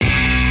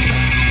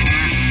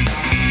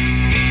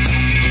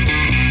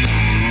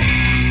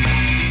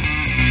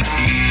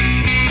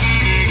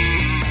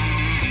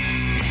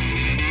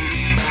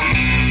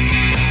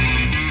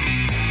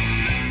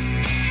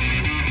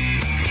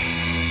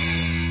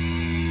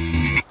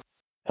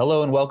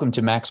Hello and welcome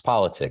to Max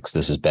Politics.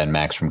 This is Ben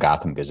Max from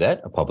Gotham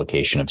Gazette, a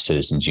publication of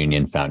Citizens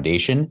Union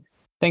Foundation.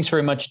 Thanks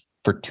very much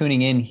for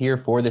tuning in here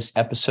for this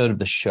episode of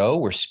the show.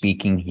 We're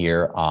speaking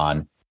here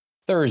on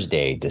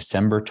Thursday,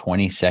 December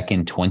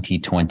 22nd,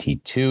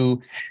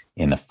 2022,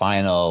 in the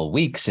final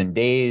weeks and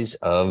days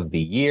of the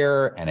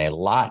year, and a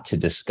lot to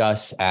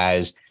discuss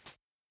as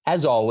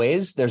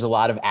always. There's a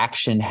lot of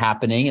action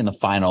happening in the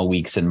final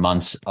weeks and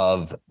months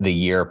of the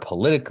year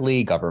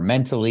politically,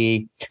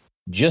 governmentally.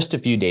 Just a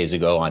few days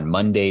ago, on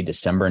Monday,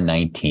 December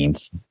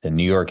 19th, the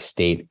New York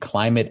State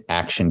Climate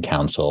Action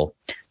Council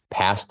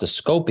passed a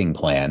scoping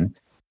plan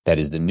that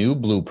is the new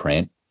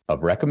blueprint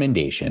of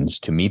recommendations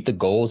to meet the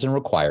goals and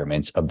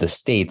requirements of the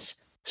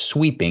state's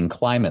sweeping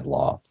climate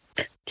law,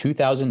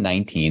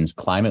 2019's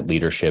Climate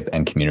Leadership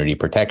and Community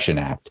Protection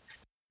Act.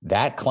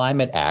 That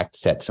climate act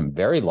set some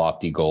very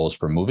lofty goals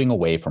for moving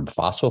away from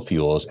fossil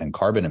fuels and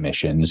carbon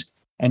emissions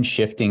and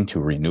shifting to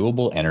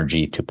renewable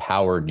energy to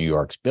power New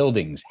York's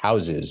buildings,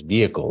 houses,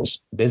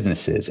 vehicles,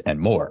 businesses, and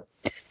more.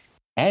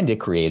 And it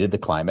created the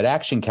Climate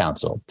Action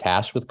Council,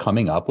 tasked with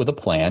coming up with a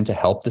plan to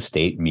help the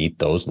state meet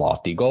those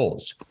lofty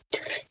goals.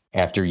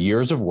 After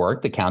years of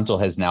work, the council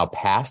has now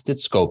passed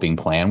its scoping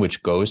plan,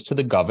 which goes to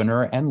the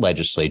governor and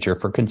legislature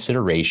for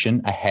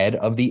consideration ahead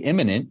of the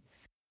imminent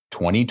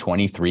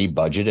 2023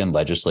 budget and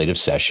legislative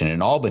session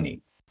in Albany.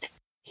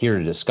 Here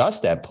to discuss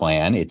that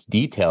plan, its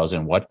details,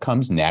 and what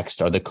comes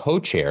next are the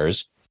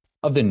co-chairs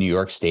of the New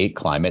York State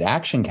Climate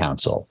Action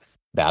Council.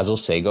 Basil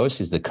Seggos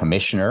is the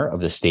commissioner of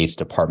the state's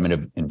Department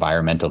of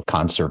Environmental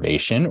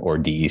Conservation, or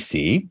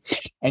DEC,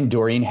 and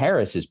Doreen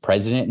Harris is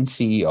president and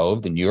CEO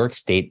of the New York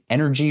State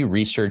Energy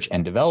Research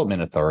and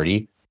Development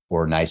Authority,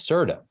 or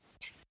NYSERDA.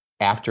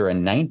 After a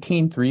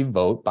 19-3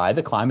 vote by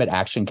the Climate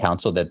Action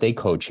Council that they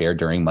co-chair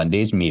during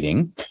Monday's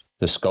meeting,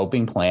 the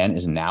scoping plan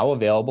is now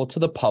available to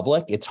the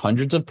public. It's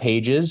hundreds of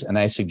pages, and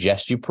I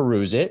suggest you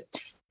peruse it.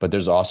 But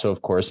there's also,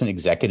 of course, an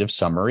executive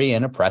summary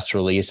and a press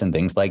release and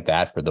things like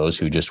that for those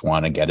who just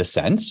want to get a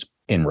sense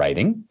in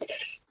writing.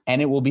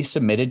 And it will be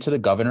submitted to the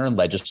governor and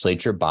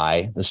legislature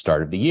by the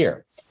start of the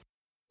year.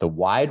 The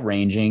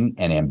wide-ranging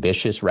and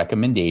ambitious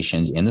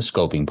recommendations in the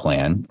scoping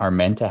plan are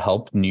meant to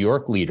help New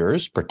York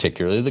leaders,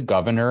 particularly the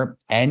governor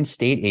and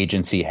state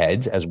agency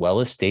heads, as well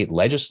as state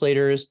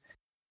legislators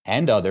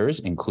and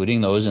others,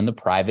 including those in the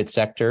private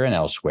sector and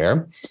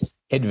elsewhere,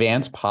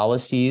 advance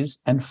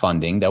policies and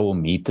funding that will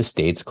meet the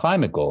state's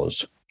climate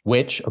goals,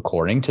 which,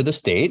 according to the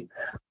state,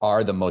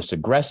 are the most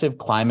aggressive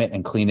climate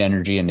and clean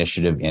energy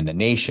initiative in the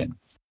nation.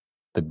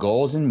 The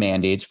goals and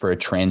mandates for a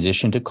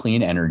transition to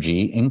clean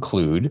energy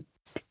include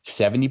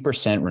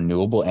 70%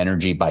 renewable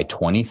energy by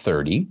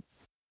 2030,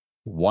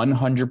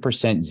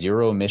 100%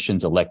 zero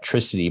emissions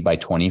electricity by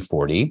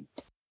 2040,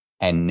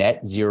 and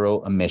net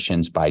zero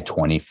emissions by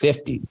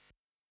 2050.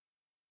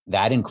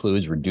 That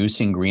includes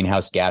reducing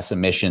greenhouse gas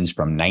emissions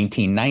from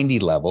 1990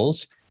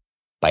 levels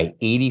by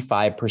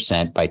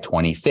 85% by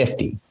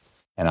 2050.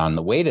 And on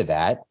the way to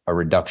that, a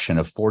reduction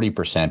of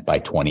 40% by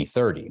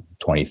 2030.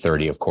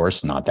 2030, of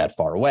course, not that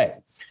far away.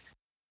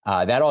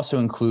 That also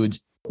includes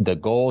the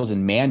goals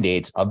and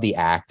mandates of the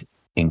act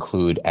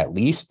include at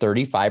least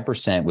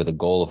 35% with a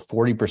goal of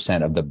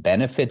 40% of the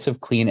benefits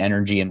of clean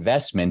energy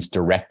investments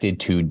directed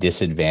to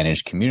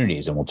disadvantaged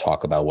communities. And we'll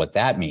talk about what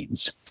that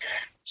means.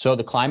 So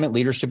the Climate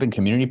Leadership and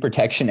Community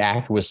Protection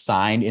Act was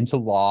signed into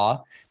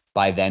law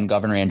by then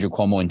Governor Andrew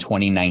Cuomo in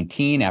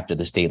 2019 after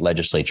the state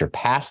legislature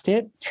passed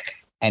it.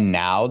 And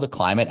now the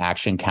Climate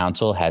Action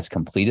Council has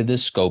completed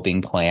this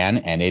scoping plan,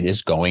 and it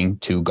is going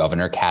to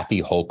Governor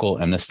Kathy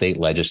Hochul and the state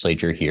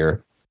legislature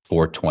here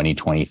for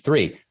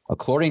 2023.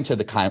 According to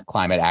the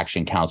Climate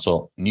Action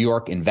Council, New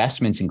York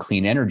investments in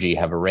clean energy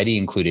have already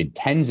included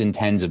tens and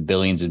tens of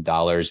billions of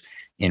dollars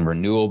in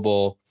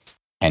renewable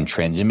and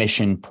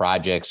transmission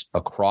projects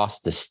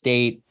across the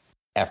state,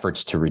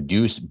 efforts to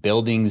reduce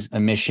buildings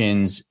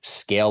emissions,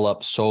 scale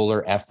up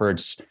solar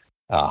efforts,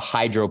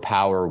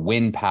 hydropower,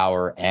 wind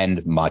power,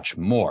 and much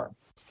more.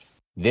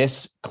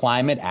 This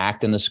climate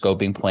act and the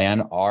scoping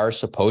plan are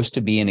supposed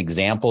to be an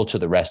example to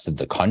the rest of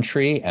the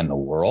country and the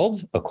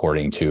world,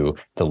 according to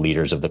the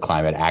leaders of the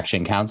Climate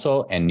Action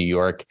Council. And New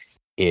York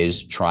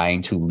is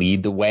trying to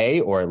lead the way,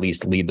 or at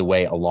least lead the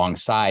way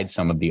alongside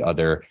some of the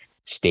other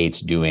states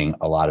doing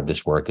a lot of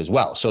this work as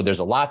well. So there's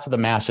a lot to the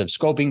massive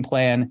scoping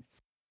plan.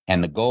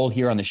 And the goal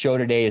here on the show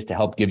today is to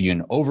help give you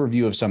an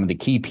overview of some of the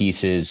key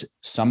pieces,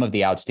 some of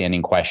the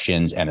outstanding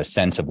questions, and a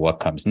sense of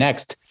what comes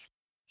next.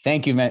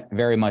 Thank you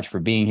very much for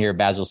being here,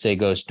 Basil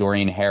Seggos,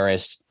 Doreen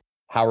Harris.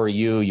 How are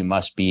you? You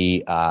must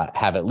be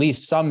have at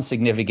least some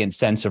significant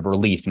sense of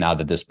relief now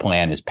that this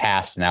plan is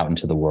passed and out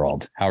into the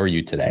world. How are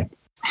you today?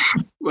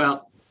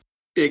 Well,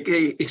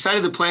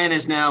 excited the plan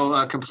is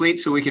now complete,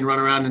 so we can run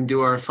around and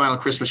do our final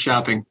Christmas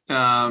shopping.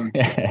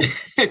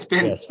 It's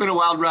been a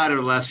wild ride over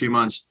the last few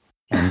months.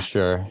 I'm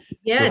sure.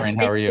 Yeah, Doreen,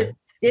 how are you?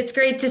 It's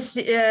great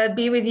to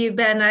be with you,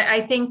 Ben.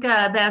 I think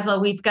Basil,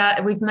 we've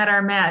met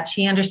our match.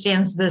 He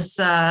understands this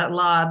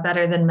law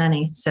better than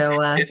many. So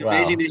it's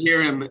amazing to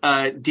hear him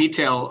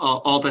detail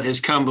all that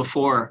has come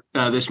before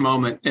this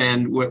moment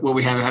and what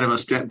we have ahead of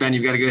us. Ben,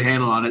 you've got a good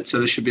handle on it, so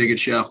this should be a good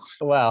show.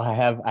 Well,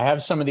 I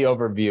have some of the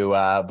overview,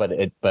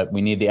 but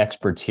we need the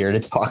experts here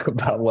to talk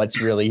about what's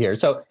really here.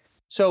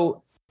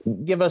 So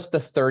give us the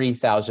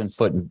 30,000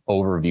 foot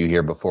overview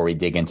here before we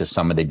dig into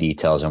some of the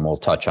details, and we'll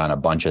touch on a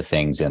bunch of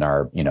things in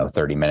our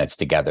 30 minutes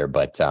together,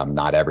 but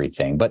not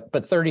everything. But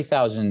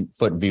 30,000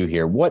 foot view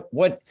here.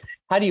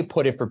 How do you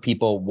put it for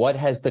people? What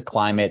has the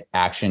Climate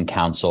Action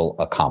Council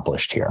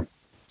accomplished here?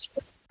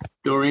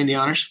 Doreen, the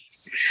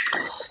honors.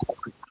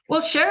 Well,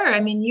 sure.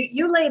 I mean,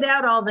 you laid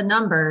out all the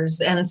numbers,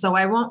 and so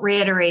I won't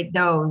reiterate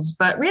those.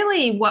 But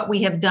really what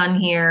we have done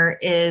here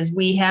is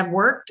we have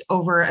worked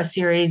over a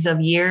series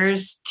of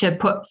years to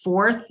put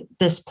forth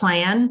this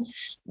plan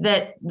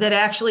that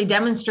actually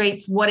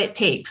demonstrates what it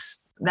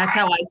takes. That's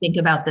how I think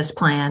about this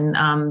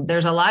plan.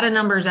 There's a lot of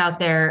numbers out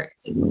there,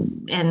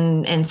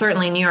 and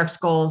certainly New York's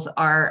goals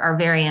are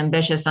very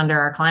ambitious under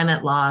our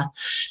climate law.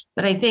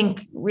 But I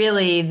think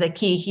really the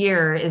key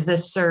here is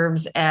this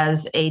serves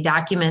as a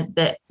document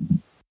that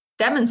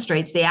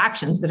demonstrates the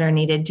actions that are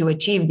needed to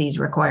achieve these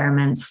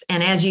requirements.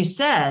 And as you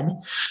said,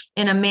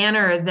 in a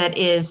manner that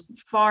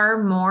is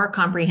far more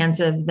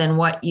comprehensive than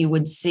what you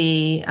would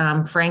see,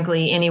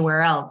 frankly,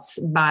 anywhere else,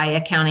 by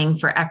accounting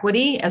for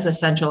equity as a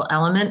central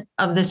element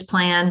of this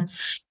plan,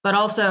 but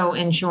also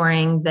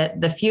ensuring that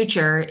the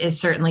future is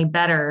certainly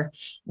better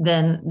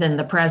than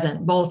the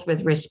present, both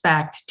with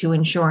respect to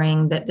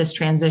ensuring that this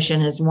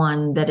transition is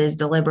one that is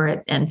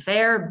deliberate and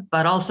fair,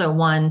 but also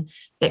one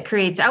that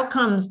creates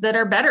outcomes that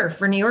are better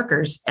for New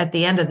Yorkers at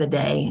the end of the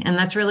day. And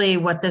that's really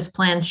what this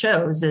plan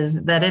shows,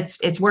 is that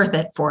it's worth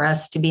it for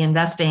us to be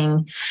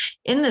investing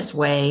in this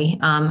way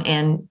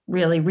and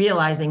really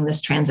realizing this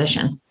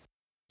transition.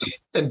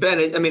 And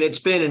Ben, I mean, it's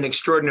been an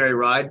extraordinary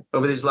ride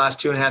over these last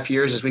 2.5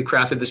 years as we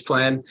crafted this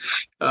plan.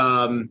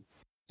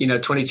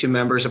 22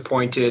 members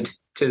appointed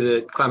to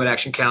the Climate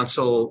Action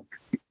Council,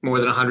 more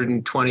than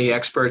 120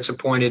 experts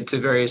appointed to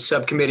various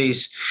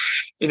subcommittees,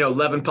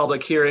 11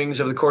 public hearings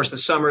over the course of the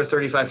summer,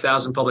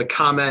 35,000 public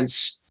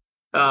comments.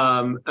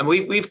 And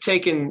we've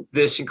taken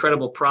this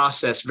incredible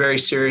process very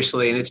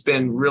seriously, and it's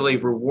been really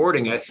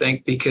rewarding, I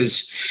think,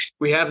 because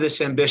we have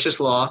this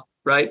ambitious law.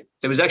 Right.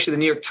 It was actually the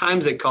New York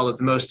Times that called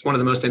it one of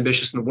the most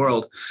ambitious in the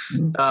world.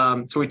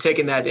 So we've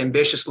taken that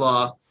ambitious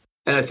law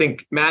and I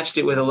think matched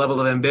it with a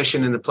level of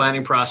ambition in the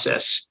planning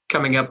process,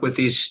 coming up with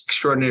these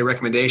extraordinary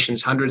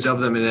recommendations, hundreds of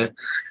them in a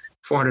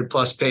 400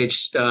 plus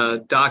page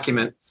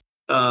document,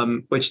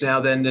 which now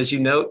then, as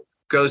you note,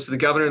 goes to the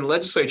governor and the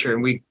legislature.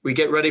 And we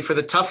get ready for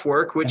the tough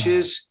work, which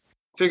is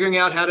figuring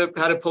out how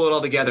to pull it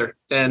all together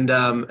and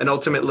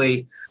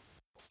ultimately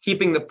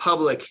keeping the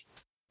public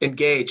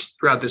engaged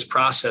throughout this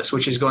process,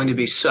 which is going to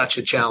be such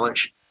a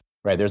challenge.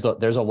 Right. There's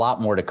a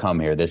lot more to come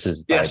here. This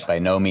is by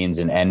no means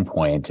an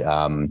endpoint.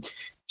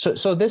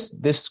 So this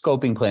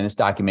scoping plan, this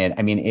document,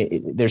 I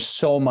mean, there's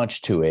so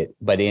much to it,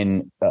 but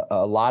in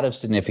a lot of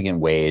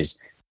significant ways,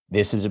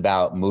 this is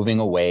about moving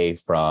away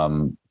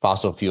from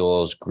fossil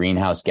fuels,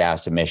 greenhouse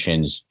gas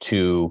emissions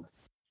to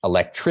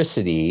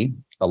electricity,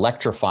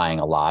 electrifying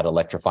a lot,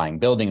 electrifying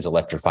buildings,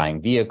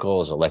 electrifying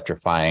vehicles,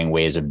 electrifying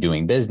ways of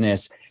doing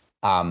business.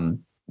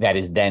 That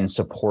is then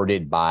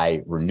supported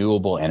by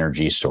renewable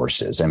energy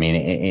sources. I mean,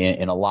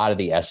 in a lot of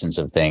the essence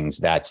of things,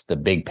 that's the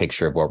big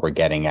picture of what we're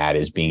getting at,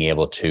 is being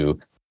able to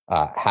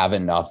have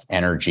enough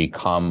energy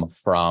come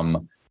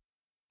from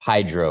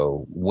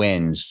hydro,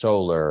 wind,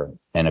 solar,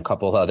 and a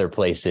couple of other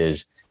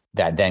places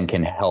that then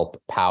can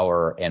help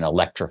power an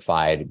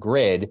electrified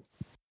grid,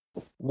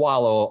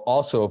 while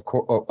also,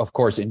 of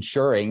course,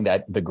 ensuring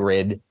that the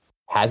grid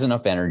has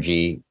enough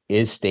energy,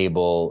 is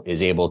stable,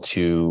 is able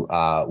to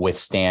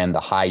withstand the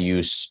high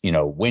use,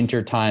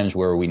 winter times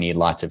where we need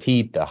lots of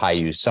heat, the high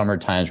use summer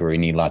times where we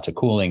need lots of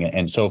cooling,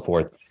 and so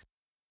forth.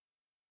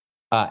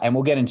 And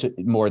we'll get into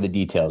more of the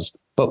details.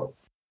 But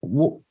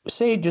we'll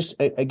say just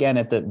again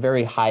at the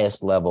very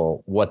highest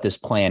level what this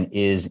plan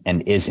is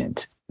and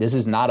isn't. This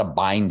is not a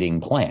binding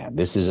plan.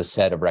 This is a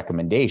set of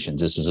recommendations.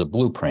 This is a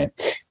blueprint.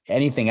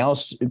 Anything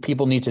else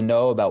people need to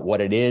know about what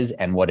it is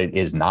and what it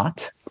is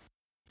not?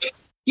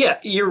 Yeah,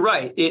 you're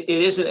right. It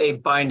isn't a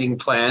binding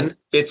plan.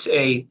 It's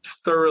a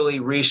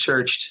thoroughly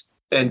researched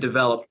and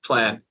developed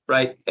plan,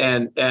 right?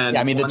 And yeah,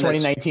 I mean, the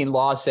 2019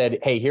 law said,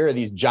 hey, here are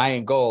these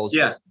giant goals.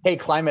 Yeah. Hey,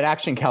 Climate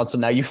Action Council,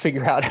 now you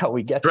figure out how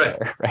we get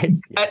there, right?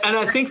 And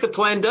I think the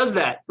plan does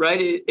that, right?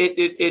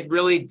 It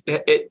really,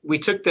 we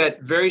took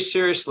that very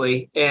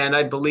seriously. And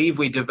I believe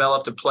we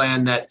developed a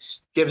plan that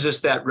gives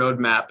us that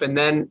roadmap. And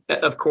then,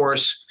 of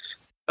course,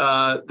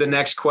 the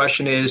next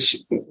question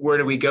is, where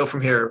do we go from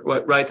here?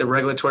 Right, the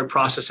regulatory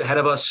process ahead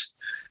of us,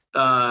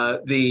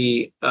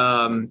 the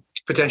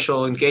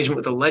potential engagement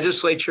with the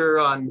legislature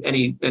on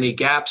any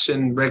gaps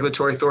in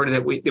regulatory authority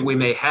that we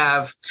may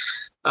have,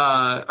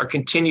 our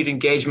continued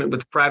engagement with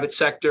the private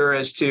sector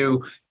as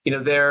to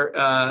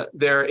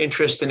their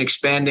interest in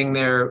expanding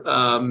their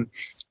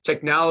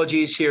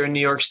technologies here in New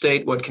York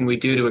State. What can we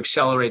do to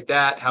accelerate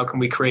that? How can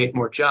we create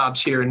more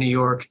jobs here in New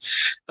York?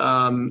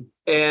 I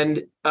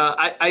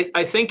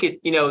think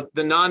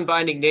the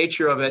non-binding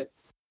nature of it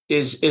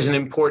is an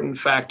important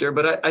factor.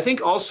 But I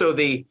think also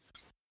the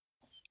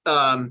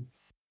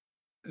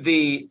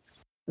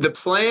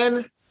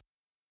plan,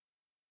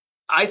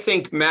 I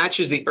think,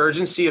 matches the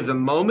urgency of the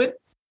moment.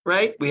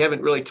 Right? We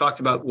haven't really talked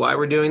about why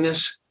we're doing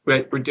this.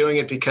 Right? We're doing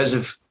it because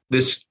of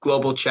this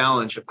global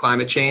challenge of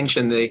climate change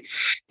and the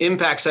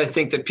impacts, I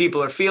think, that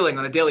people are feeling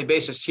on a daily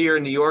basis here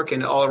in New York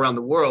and all around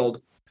the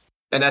world.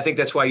 And I think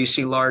that's why you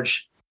see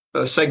large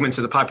segments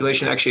of the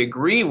population actually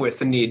agree with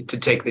the need to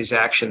take these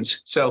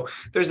actions. So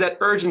there's that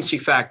urgency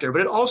factor,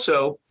 but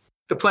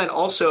the plan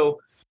also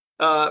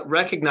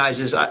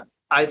recognizes,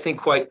 I think,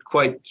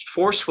 quite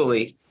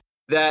forcefully,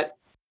 that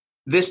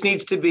this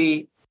needs to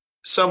be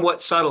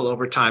somewhat subtle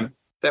over time.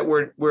 That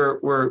we're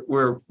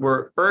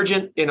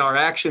urgent in our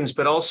actions,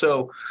 but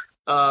also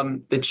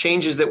the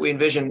changes that we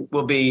envision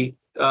will be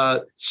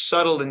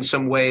subtle in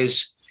some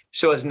ways,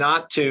 so as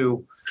not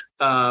to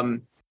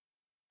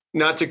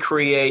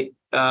create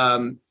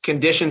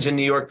conditions in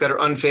New York that are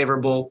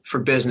unfavorable for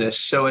business,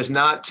 so as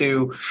not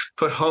to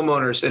put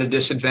homeowners at a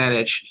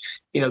disadvantage.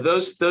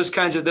 Those are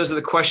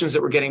the questions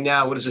that we're getting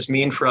now. What does this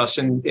mean for us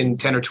in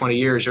 10 or 20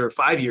 years or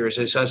 5 years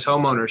as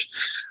homeowners?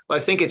 Well,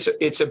 I think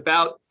it's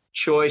about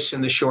choice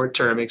in the short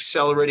term,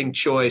 accelerating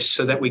choice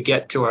so that we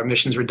get to our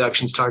emissions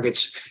reductions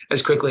targets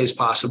as quickly as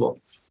possible.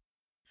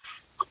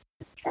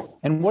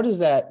 And what is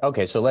that?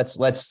 Okay, so let's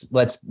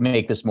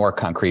make this more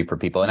concrete for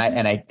people.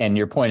 And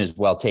your point is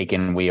well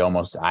taken.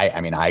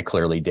 I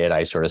clearly did.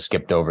 I sort of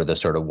skipped over the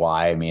sort of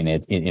why. I mean,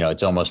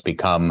 it's almost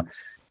become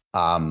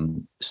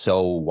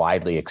so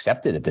widely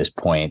accepted at this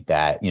point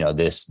that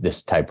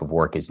this type of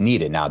work is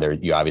needed. Now,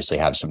 you obviously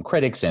have some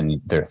critics,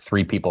 and there are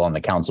 3 people on the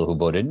council who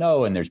voted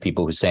no, and there's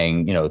people who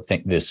saying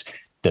think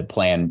the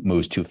plan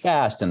moves too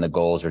fast and the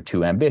goals are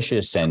too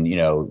ambitious, and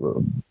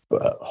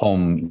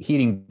home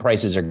heating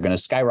prices are going to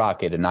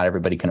skyrocket and not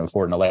everybody can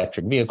afford an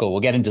electric vehicle. We'll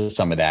get into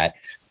some of that,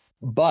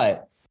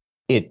 but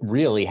it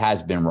really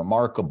has been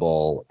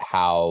remarkable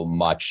how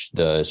much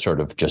the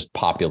sort of just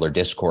popular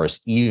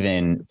discourse,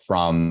 even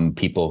from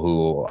people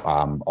who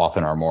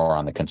often are more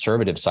on the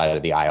conservative side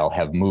of the aisle,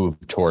 have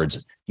moved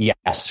towards,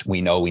 yes,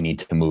 we know we need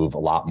to move a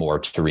lot more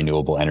to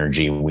renewable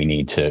energy. We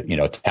need to,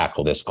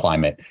 tackle this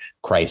climate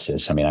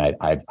crisis. I mean,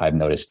 I've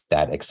noticed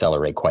that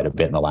accelerate quite a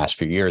bit in the last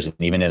few years. And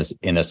even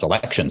in this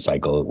election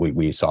cycle,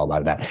 we saw a lot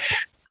of that.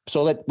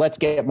 So let's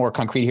get more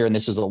concrete here. And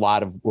this is a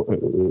lot of,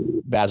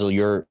 Basil,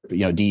 your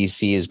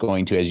DEC is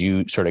going to, as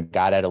you sort of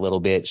got at a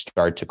little bit,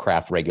 start to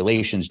craft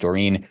regulations.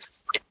 Doreen,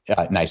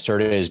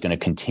 NYSERDA is going to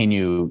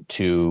continue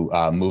to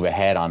move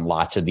ahead on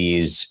lots of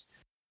these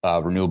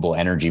renewable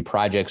energy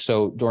projects.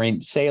 So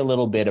Doreen, say a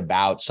little bit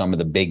about some of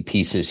the big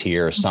pieces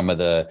here, some of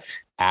the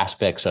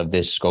aspects of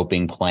this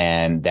scoping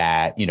plan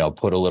that,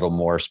 put a little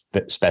more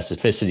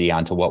specificity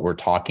onto what we're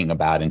talking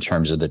about in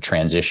terms of the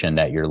transition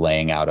that you're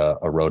laying out a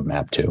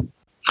roadmap to.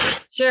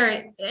 Sure.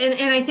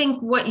 And I think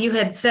what you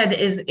had said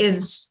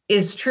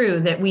is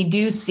true, that we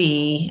do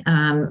see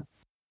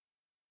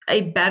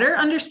a better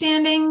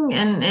understanding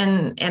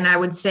and I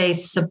would say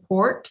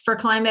support for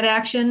climate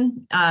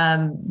action.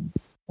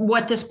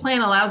 What this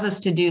plan allows us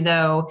to do,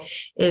 though,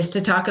 is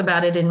to talk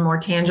about it in more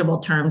tangible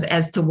terms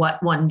as to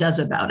what one does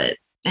about it.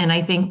 And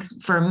I think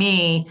for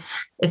me,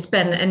 it's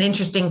been an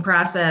interesting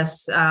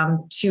process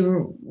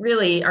to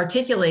really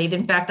articulate.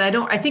 In fact,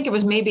 I think it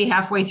was maybe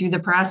halfway through the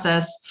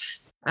process,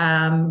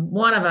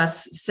 one of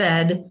us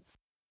said,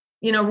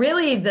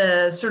 really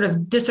the sort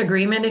of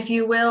disagreement, if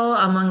you will,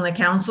 among the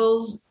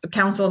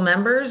council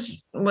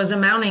members was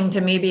amounting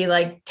to maybe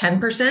like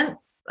 10%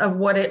 of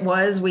what it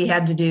was we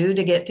had to do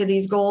to get to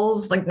these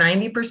goals. Like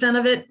 90%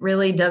 of it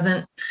really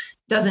doesn't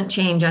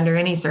change under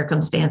any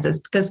circumstances.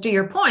 Because to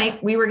your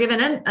point, we were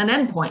given an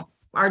endpoint.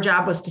 Our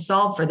job was to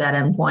solve for that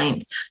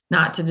endpoint,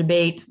 not to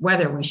debate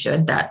whether we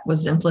should. That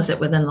was implicit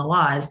within the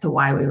law as to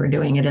why we were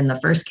doing it in the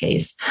first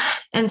case.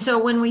 And so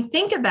when we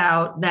think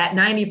about that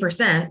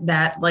 90%,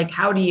 that like,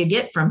 how do you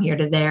get from here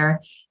to there?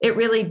 It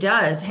really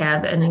does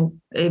have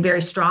a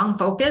very strong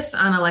focus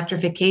on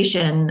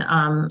electrification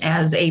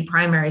as a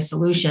primary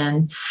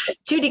solution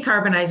to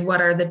decarbonize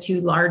what are the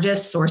 2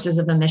 largest sources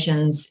of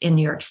emissions in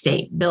New York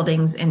State,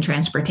 buildings and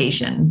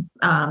transportation.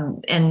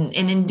 And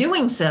in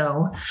doing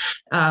so,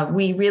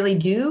 we really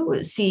do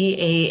see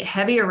a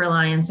heavier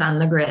reliance on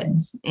the grid,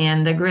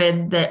 and the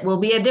grid that will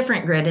be a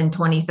different grid in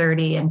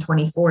 2030 and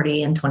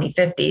 2040 and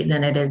 2050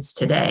 than it is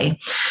today.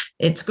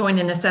 It's going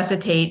to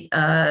necessitate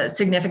a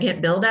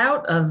significant build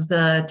out of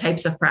the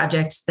types of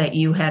projects that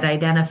you had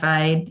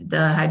identified,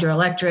 the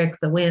hydroelectric,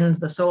 the wind,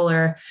 the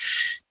solar,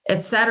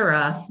 et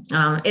cetera.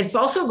 It's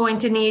also going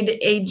to need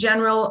a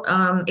general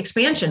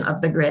expansion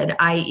of the grid,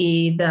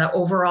 i.e. the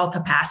overall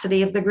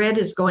capacity of the grid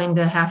is going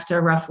to have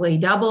to roughly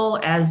double,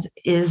 as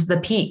is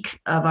the peak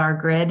of our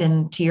grid.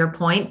 And to your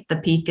point, the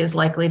peak is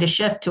likely to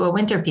shift to a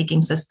winter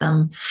peaking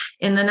system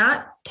in the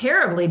not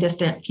terribly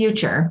distant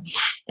future.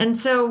 And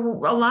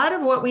so a lot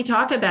of what we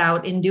talk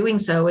about in doing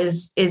so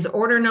is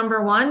order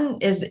number one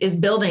is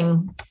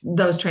building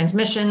those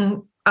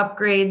transmission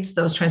upgrades,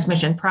 those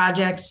transmission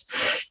projects,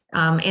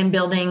 and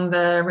building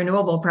the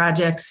renewable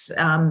projects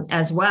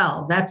as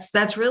well.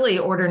 That's really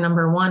order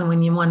number one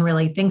when one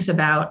really thinks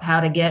about how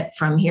to get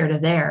from here to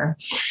there.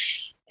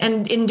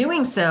 And in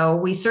doing so,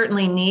 we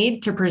certainly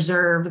need to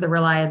preserve the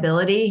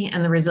reliability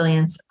and the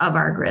resilience of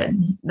our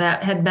grid.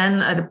 That had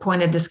been a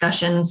point of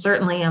discussion,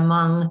 certainly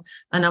among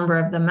a number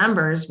of the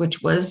members,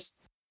 which was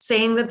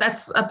saying that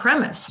that's a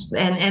premise.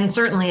 And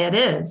certainly it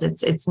is.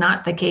 It's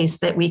not the case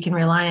that we can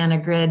rely on a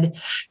grid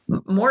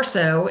more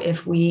so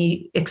if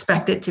we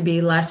expect it to be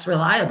less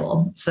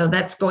reliable. So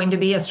that's going to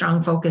be a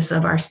strong focus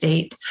of our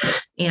state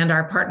and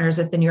our partners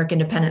at the New York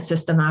Independent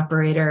System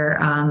Operator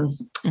and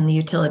the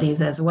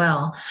utilities as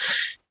well.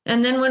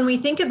 And then when we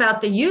think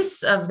about the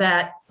use of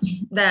that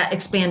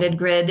expanded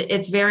grid,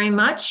 it's very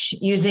much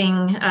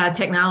using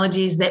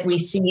technologies that we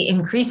see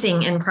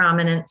increasing in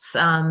prominence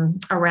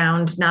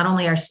around not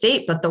only our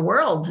state, but the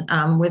world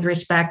with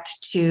respect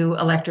to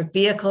electric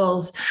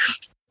vehicles,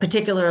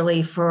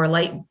 particularly for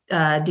light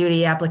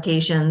duty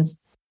applications,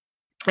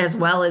 as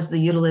well as the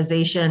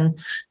utilization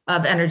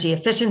of energy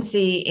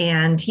efficiency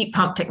and heat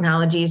pump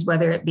technologies,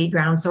 whether it be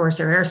ground source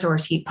or air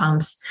source heat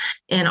pumps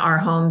in our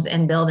homes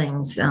and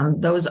buildings.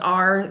 Those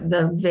are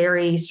the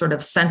very sort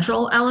of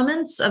central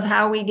elements of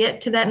how we get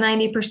to that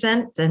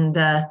 90%,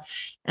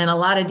 and a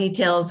lot of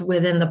details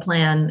within the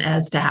plan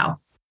as to how.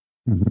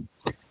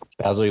 Mm-hmm.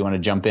 Basil, you want to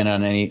jump in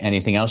on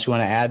anything else you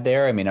want to add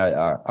there? I mean,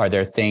 are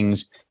there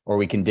things, or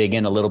we can dig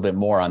in a little bit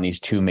more on these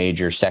two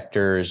major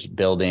sectors,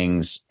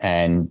 buildings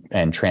and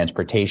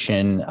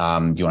transportation? Do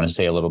you want to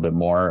say a little bit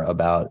more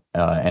about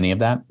any of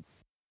that?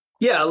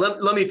 Yeah,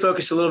 let me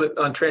focus a little bit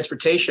on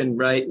transportation,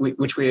 right?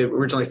 Which we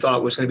originally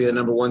thought was going to be the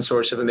number one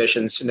source of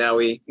emissions. Now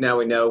we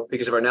know,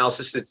 because of our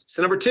analysis, it's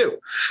the number two.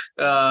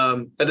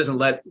 That doesn't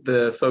let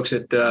the folks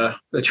at the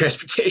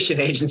transportation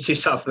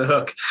agencies off the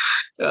hook.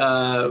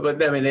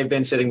 But I mean, they've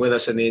been sitting with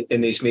us in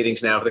these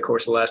meetings now over the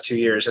course of the last 2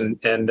 years, and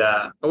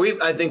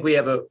I think we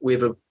have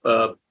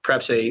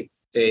perhaps a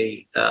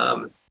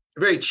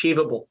very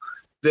achievable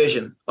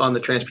vision on the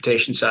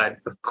transportation side.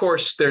 Of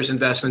course, there's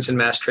investments in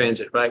mass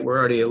transit, right? We're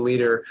already a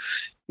leader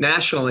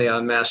nationally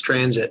on mass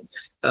transit.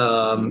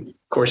 Of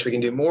course, we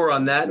can do more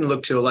on that and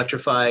look to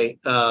electrify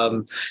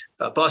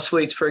bus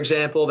fleets, for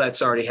example.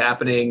 That's already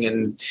happening.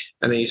 And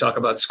then you talk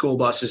about school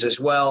buses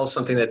as well,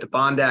 something that the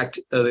Bond Act,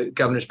 the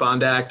Governor's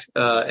Bond Act,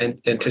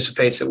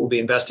 anticipates that we'll be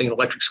investing in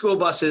electric school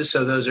buses.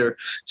 So those are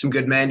some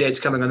good mandates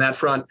coming on that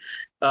front.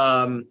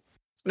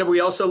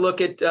 We also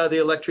look at the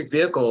electric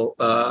vehicle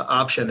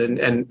option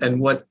and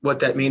what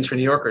that means for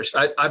New Yorkers.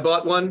 I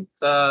bought one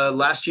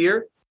last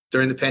year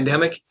during the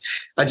pandemic.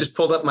 I just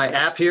pulled up my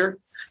app here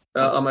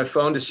on my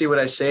phone to see what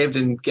I saved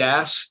in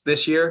gas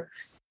this year.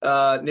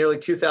 Nearly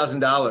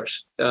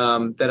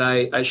 $2,000 that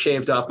I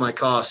shaved off my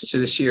costs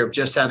this year of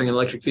just having an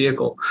electric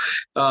vehicle.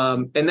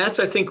 And that's,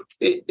 I think,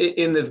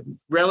 in the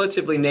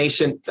relatively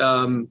nascent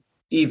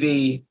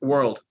EV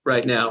world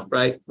right now,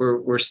 right?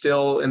 We're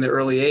still in the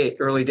early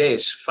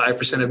days.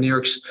 5% of New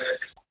York's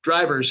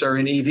drivers are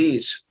in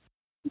EVs,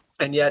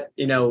 and yet,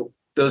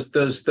 those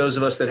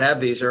of us that have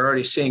these are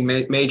already seeing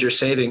major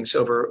savings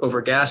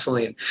over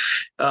gasoline.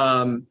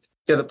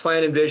 The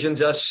plan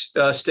envisions us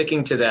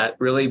sticking to that,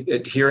 really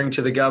adhering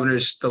to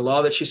the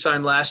law that she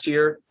signed last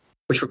year,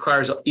 which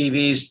requires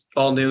EVs,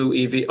 all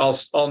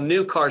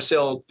new cars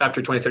sold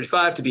after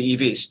 2035 to be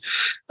EVs.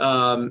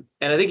 And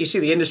I think you see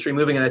the industry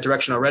moving in that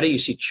direction already. You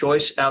see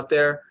choice out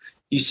there.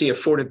 You see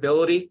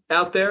affordability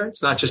out there.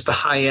 It's not just the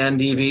high-end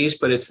EVs,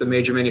 but it's the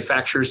major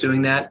manufacturers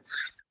doing that.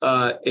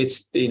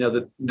 It's,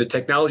 the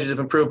technologies have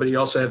improved, but you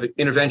also have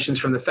interventions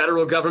from the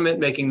federal government,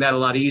 making that a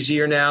lot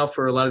easier now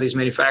for a lot of these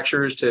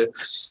manufacturers to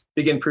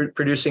begin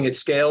producing at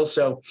scale.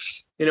 So,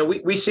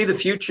 we see the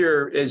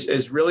future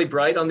is really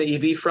bright on the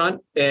EV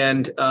front,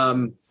 and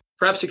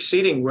perhaps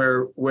exceeding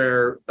where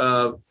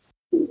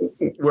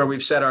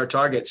we've set our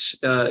targets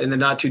in the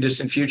not too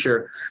distant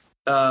future.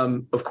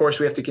 Of course,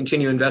 we have to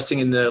continue investing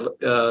in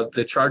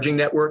the charging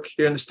network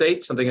here in the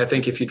state. Something I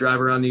think if you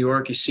drive around New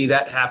York, you see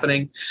that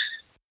happening.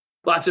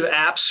 Lots of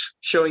apps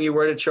showing you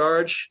where to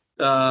charge.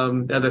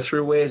 The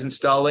Thruway is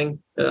installing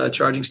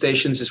charging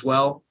stations as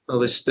well.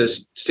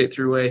 This state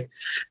Thruway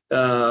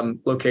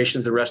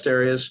locations, the rest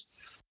areas.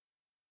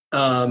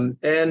 And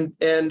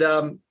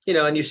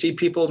you see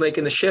people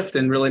making the shift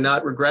and really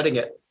not regretting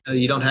it.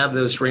 You don't have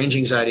those range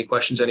anxiety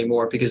questions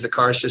anymore because the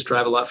cars just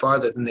drive a lot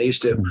farther than they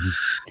used to. Mm-hmm.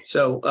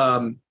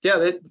 So,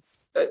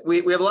 we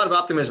have a lot of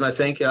optimism, I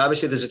think.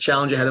 Obviously, there's a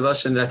challenge ahead of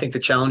us, and I think the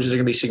challenges are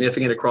going to be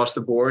significant across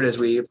the board as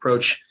we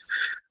approach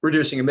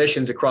reducing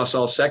emissions across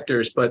all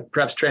sectors. But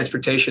perhaps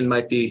transportation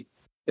might be,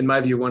 in my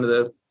view, one of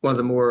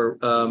the more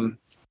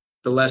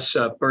the less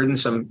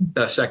burdensome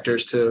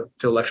sectors to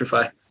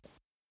electrify.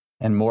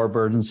 And more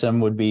burdensome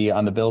would be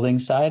on the building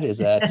side. Is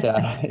that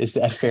is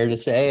that fair to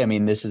say? I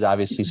mean, this is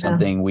obviously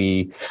something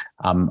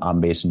I'm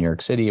based in New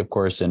York City, of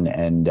course, and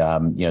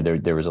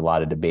there was a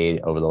lot of debate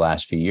over the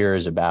last few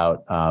years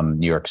about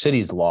New York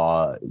City's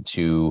law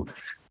to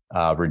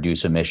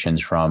reduce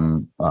emissions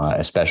from,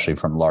 especially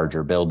from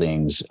larger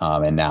buildings,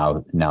 and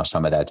now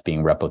some of that's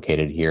being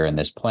replicated here in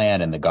this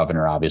plan. And the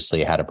governor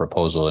obviously had a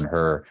proposal in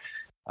her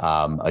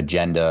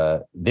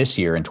agenda this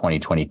year in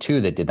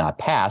 2022 that did not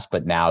pass,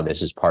 but now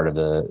this is part of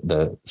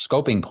the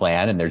scoping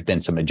plan, and there's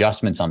been some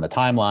adjustments on the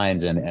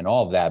timelines and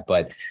all of that.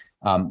 But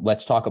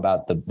let's talk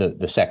about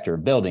the sector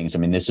of buildings. I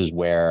mean, this is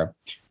where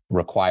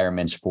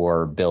requirements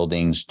for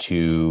buildings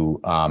to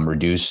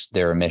reduce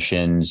their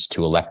emissions,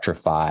 to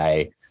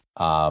electrify,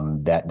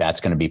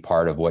 that's going to be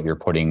part of what you're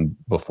putting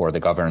before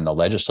the governor and the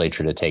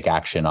legislature to take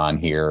action on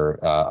here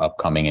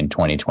upcoming in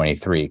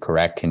 2023.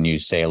 Correct? Can you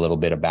say a little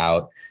bit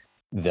about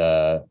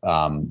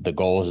the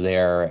goals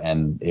there,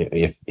 and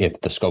if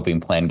the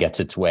scoping plan gets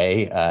its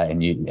way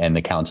and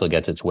the council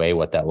gets its way,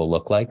 what that will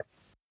look like?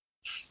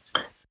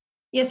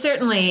 Yeah,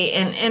 certainly.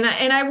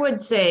 And I would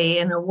say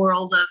in a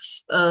world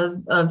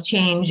of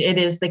change, it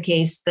is the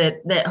case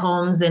that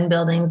homes and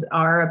buildings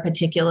are a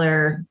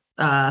particular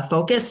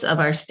focus of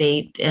our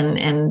state.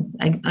 And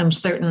I'm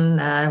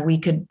certain we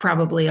could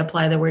probably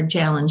apply the word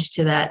challenge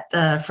to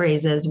that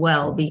phrase as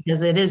well,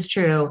 because it is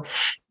true.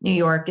 New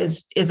York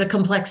is a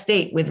complex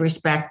state with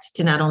respect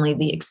to not only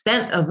the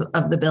extent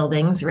of the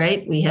buildings,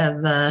 right? We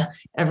have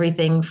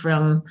everything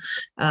from,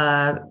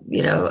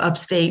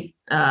 upstate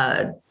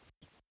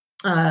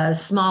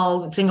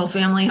small single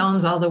family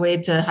homes all the way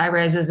to high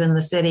rises in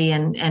the city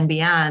and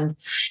beyond.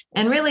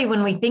 And really,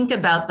 when we think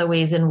about the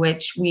ways in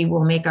which we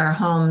will make our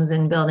homes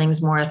and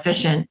buildings more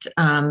efficient,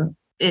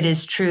 it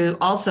is true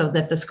also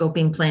that the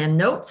scoping plan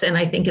notes, and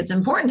I think it's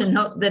important to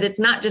note that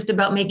it's not just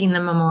about making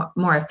them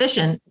more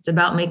efficient, it's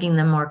about making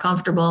them more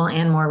comfortable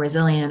and more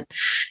resilient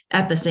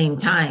at the same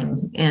time.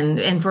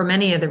 And for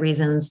many of the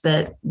reasons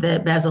that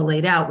Basil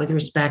laid out with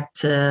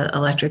respect to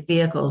electric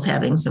vehicles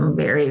having some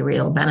very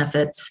real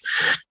benefits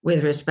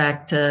with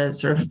respect to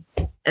sort of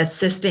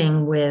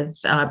assisting with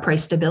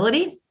price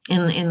stability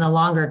in the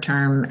longer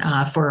term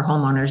for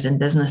homeowners and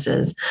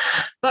businesses.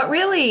 But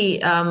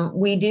really,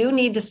 we do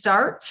need to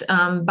start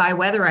by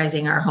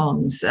weatherizing our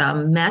homes.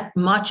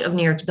 Much of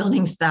New York's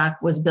building stock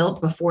was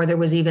built before there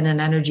was even an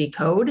energy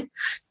code.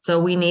 So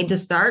we need to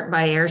start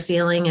by air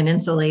sealing and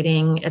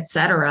insulating, et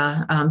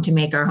cetera, to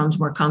make our homes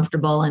more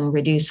comfortable and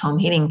reduce home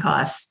heating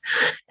costs.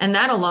 And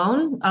that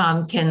alone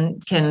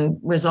can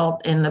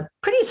result in a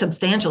pretty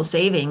substantial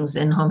savings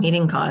in home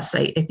heating costs.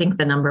 I think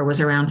the number was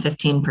around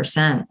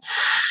 15%.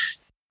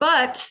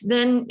 But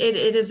then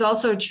it is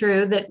also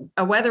true that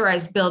a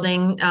weatherized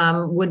building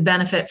would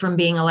benefit from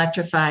being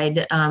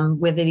electrified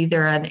with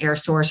either an air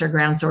source or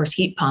ground source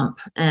heat pump.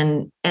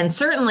 And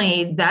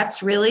certainly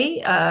that's really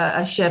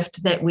a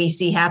shift that we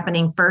see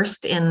happening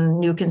first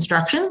in new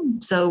construction.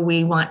 So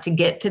we want to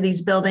get to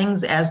these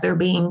buildings as they're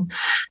being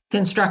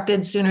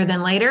constructed sooner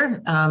than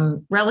later.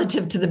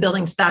 Relative to the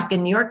building stock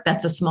in New York,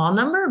 that's a small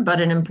number, but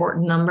an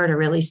important number to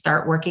really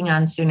start working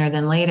on sooner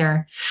than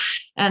later.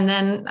 And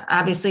then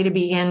obviously to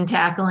begin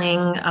tackling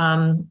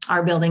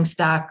our building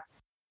stock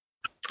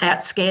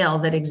at scale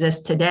that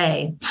exists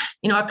today.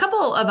 A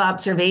couple of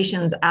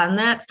observations on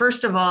that.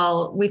 First of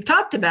all, we've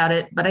talked about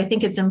it, but I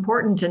think it's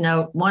important to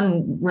note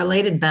one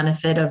related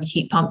benefit of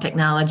heat pump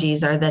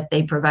technologies are that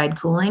they provide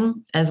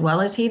cooling as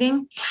well as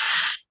heating.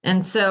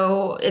 And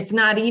so it's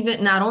not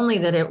only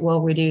that it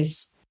will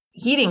reduce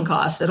heating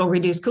costs, it'll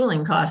reduce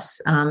cooling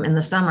costs in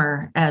the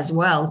summer as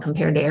well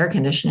compared to air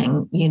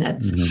conditioning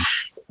units. Mm-hmm.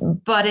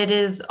 But it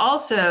is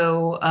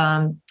also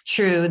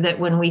true that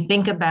when we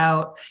think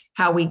about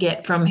how we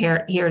get from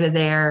here to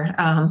there,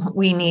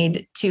 we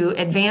need to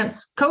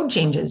advance code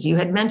changes. You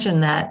had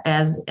mentioned that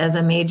as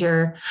a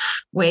major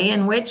way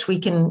in which we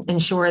can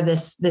ensure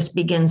this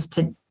begins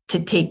to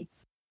take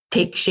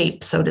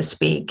shape, so to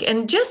speak.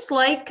 And just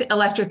like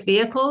electric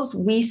vehicles,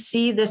 we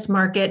see this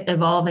market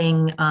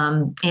evolving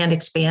and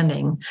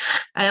expanding.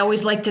 I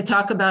always like to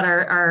talk about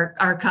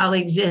our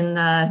colleagues in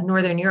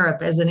Northern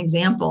Europe as an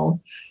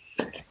example.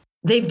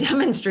 They've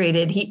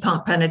demonstrated heat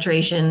pump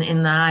penetration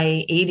in the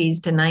high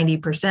 80s to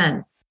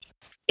 90%.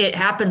 It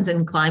happens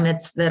in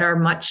climates that are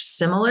much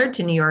similar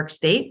to New York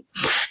State.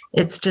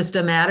 It's just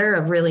a matter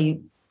of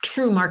really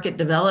true market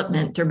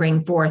development to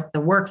bring forth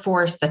the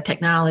workforce, the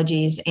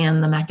technologies,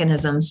 and the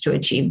mechanisms to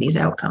achieve these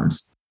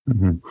outcomes.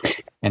 Mm-hmm.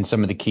 And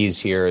some of the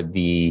keys here,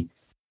 the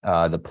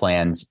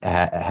plans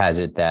has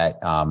it that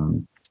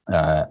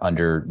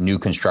under new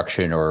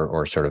construction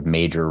or sort of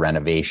major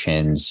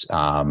renovations,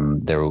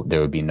 there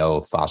would be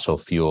no fossil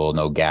fuel,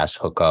 no gas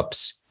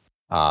hookups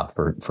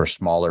for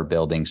smaller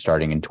buildings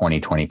starting in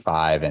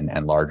 2025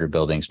 and larger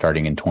buildings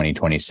starting in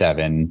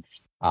 2027.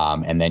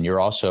 And then you're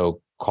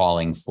also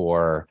calling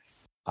for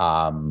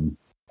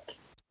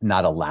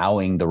not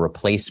allowing the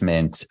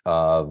replacement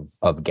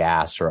of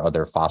gas or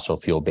other fossil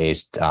fuel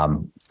based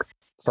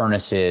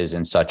furnaces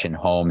and such in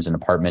homes and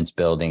apartments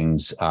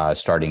buildings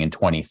starting in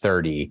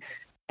 2030.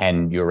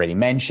 And you already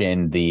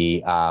mentioned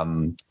the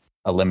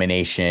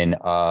elimination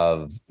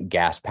of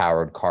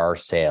gas-powered car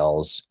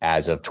sales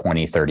as of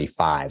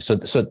 2035. So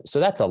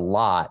that's a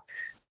lot,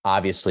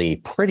 obviously,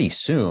 pretty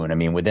soon. I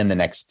mean, within the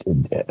next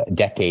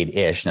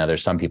decade-ish. Now,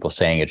 there's some people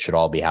saying it should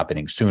all be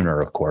happening sooner,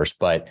 of course.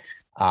 But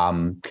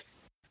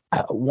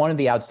one of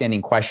the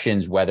outstanding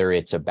questions, whether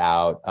it's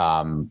about,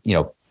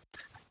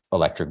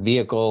 electric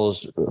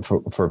vehicles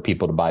for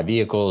people to buy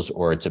vehicles,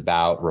 or it's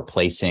about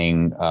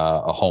replacing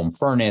a home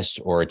furnace,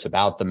 or it's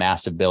about the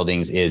massive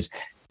buildings, is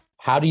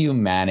how do you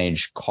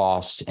manage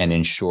costs and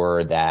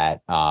ensure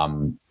that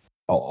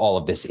all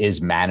of this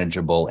is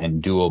manageable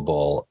and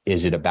doable?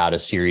 Is it about a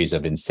series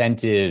of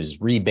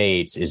incentives,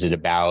 rebates? Is it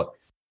about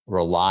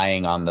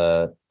relying on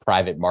the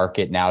private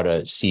market now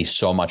to see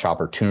so much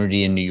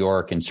opportunity in New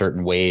York in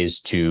certain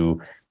ways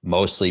to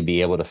mostly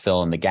be able to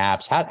fill in the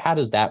gaps? How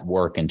does that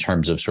work in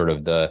terms of sort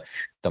of the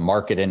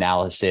market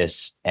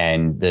analysis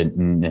and the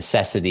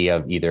necessity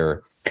of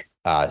either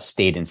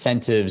state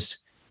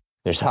incentives?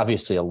 There's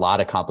obviously a lot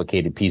of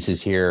complicated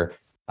pieces here.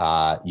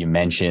 You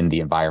mentioned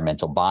the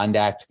Environmental Bond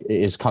Act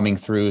is coming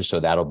through, so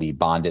that'll be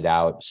bonded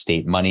out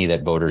state money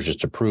that voters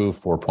just approved,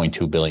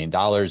 $4.2 billion,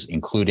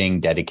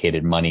 including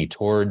dedicated money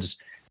towards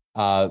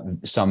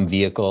some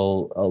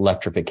vehicle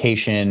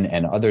electrification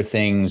and other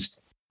things.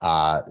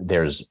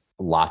 There's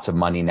lots of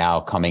money now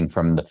coming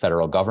from the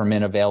federal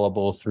government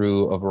available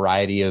through a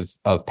variety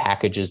of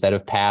packages that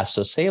have passed.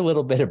 So say a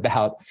little bit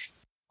about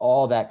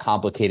all that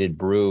complicated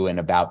brew and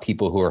about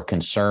people who are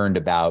concerned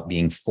about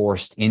being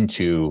forced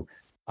into,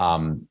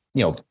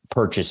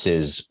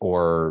 purchases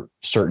or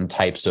certain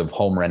types of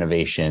home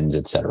renovations,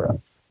 et cetera.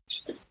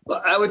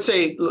 Well, I would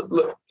say,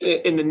 look,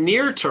 in the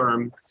near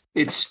term,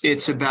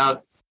 it's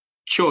about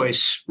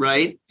choice,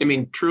 right? I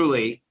mean,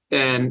 truly.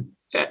 And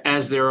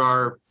as there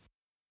are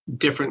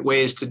different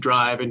ways to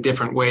drive and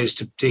different ways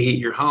to heat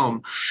your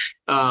home,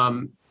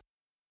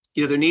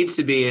 there needs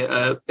to be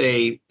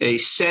a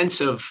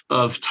sense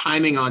of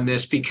timing on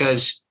this,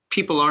 because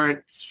people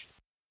aren't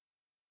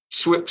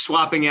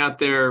swapping out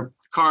their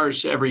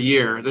cars every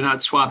year. They're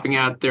not swapping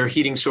out their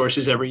heating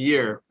sources every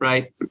year,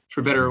 right?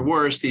 For better or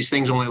worse, these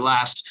things only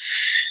last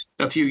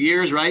a few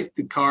years, right?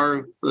 The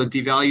car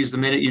devalues the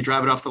minute you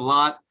drive it off the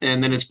lot,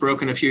 and then it's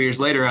broken a few years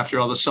later after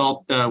all the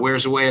salt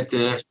wears away at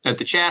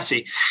the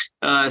chassis.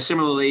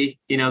 Similarly,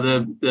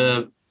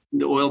 the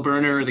oil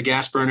burner or the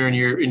gas burner in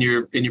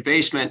your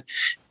basement,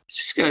 it's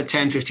just got a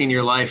 10,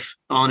 15-year life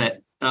on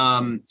it.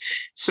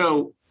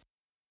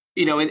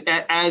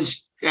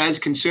 As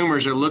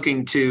consumers are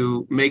looking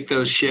to make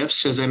those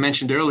shifts, as I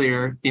mentioned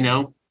earlier,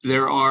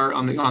 there are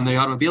on the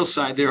automobile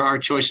side, there are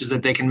choices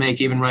that they can make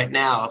even right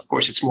now. Of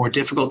course, it's more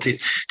difficult to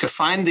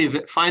find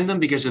them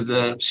because of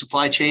the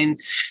supply chain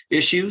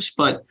issues,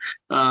 but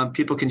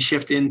people can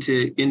shift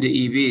into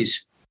EVs.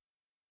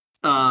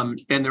 And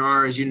there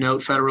are, as you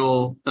note,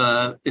 federal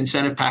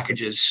incentive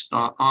packages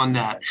on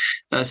that.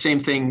 Same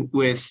thing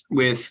with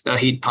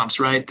heat pumps,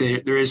 right?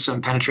 There is some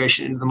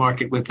penetration into the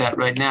market with that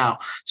right now.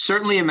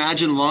 Certainly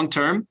imagine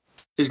long-term,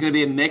 there's going to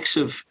be a mix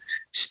of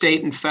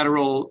state and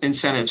federal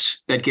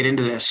incentives that get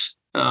into this,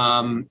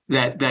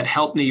 that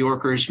help New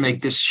Yorkers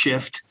make this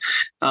shift,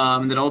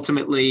 that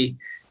ultimately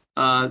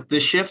the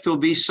shift will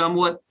be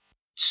somewhat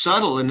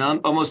subtle and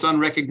almost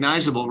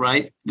unrecognizable,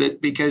 right?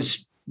 That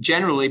because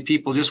generally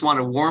people just want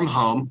a warm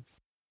home.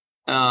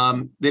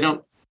 They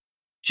don't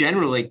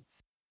generally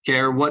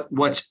care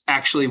what's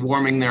actually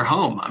warming their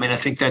home. I mean, I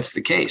think that's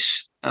the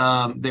case.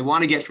 They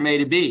want to get from A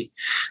to B.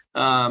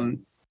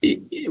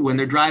 When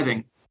they're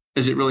driving,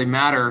 does it really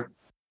matter,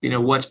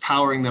 what's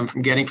powering them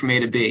from getting from A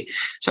to B?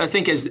 So I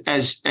think as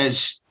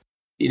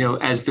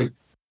the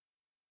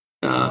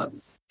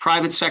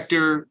private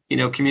sector,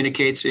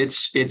 communicates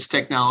its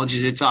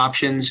technologies, its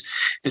options,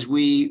 as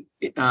we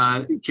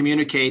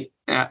communicate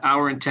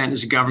our intent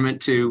as a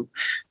government to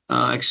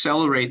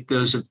accelerate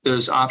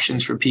those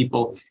options for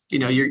people,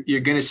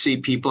 you're going to see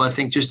people, I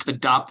think, just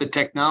adopt the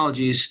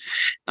technologies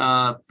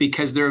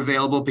because they're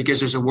available, because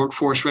there's a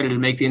workforce ready to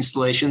make the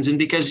installations, and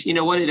because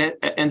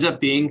it ends up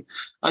being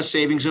a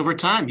savings over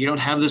time. You don't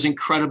have those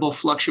incredible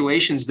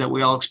fluctuations that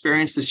we all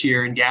experienced this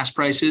year in gas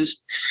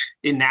prices,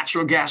 in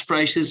natural gas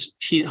prices,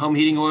 home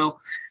heating oil,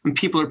 and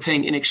people are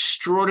paying an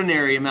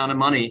extraordinary amount of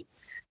money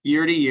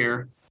year to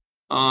year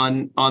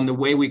on the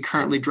way we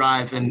currently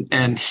drive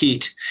and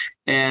heat.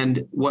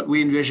 And what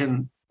we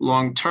envision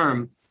long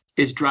term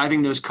is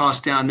driving those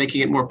costs down,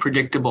 making it more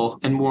predictable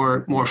and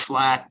more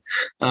flat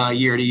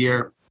year to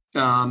year.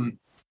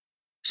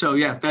 So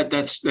yeah,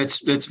 that's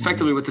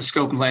effectively what the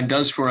scope and plan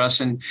does for us,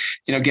 and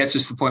gets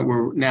us to the point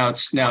where now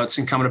it's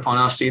incumbent upon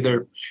us to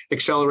either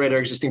accelerate our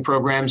existing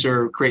programs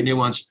or create new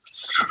ones.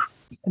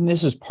 And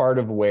this is part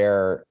of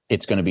where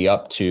it's going to be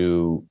up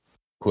to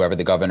whoever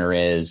the governor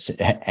is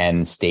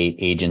and state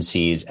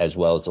agencies, as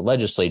well as the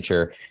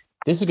legislature.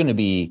 This is going to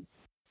be,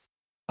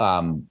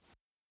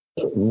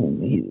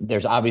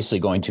 there's obviously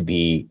going to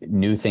be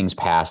new things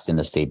passed in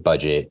the state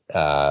budget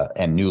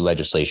and new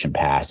legislation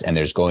passed, and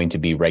there's going to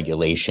be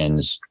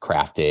regulations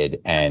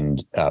crafted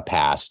and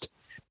passed.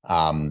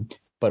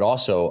 but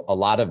also a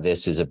lot of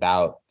this is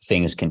about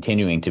things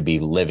continuing to be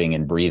living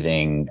and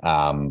breathing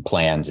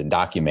plans and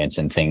documents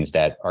and things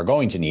that are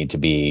going to need to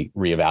be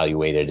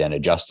reevaluated and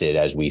adjusted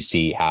as we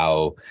see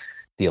how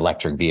the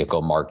electric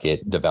vehicle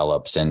market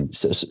develops. And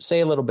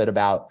say a little bit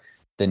about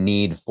the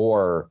need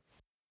for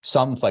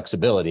some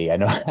flexibility.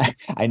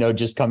 I know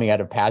just coming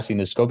out of passing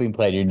the scoping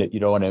plan, you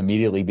don't want to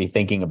immediately be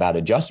thinking about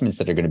adjustments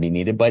that are going to be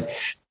needed. But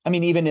I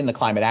mean, even in the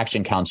Climate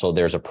Action Council,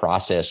 there's a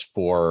process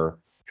for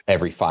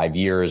every 5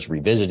 years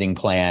revisiting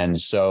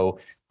plans. So,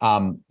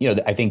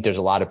 I think there's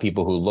a lot of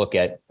people who look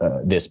at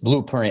this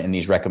blueprint and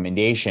these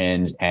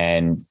recommendations,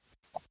 and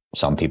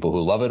some people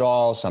who love it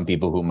all, some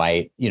people who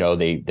might,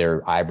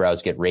 their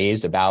eyebrows get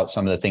raised about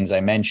some of the things I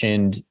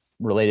mentioned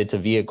related to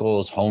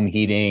vehicles, home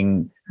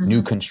heating,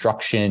 new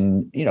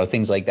construction,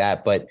 things like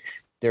that. But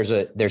there's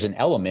an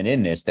element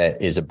in this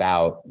that is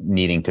about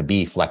needing to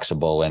be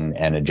flexible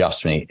and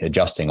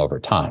adjusting over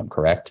time,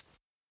 correct?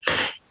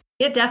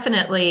 Yeah,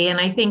 definitely. And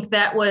I think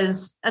that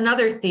was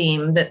another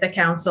theme that the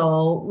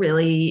council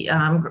really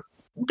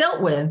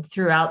dealt with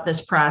throughout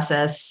this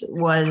process,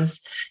 was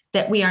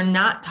that we are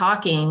not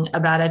talking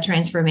about a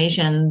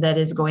transformation that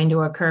is going to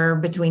occur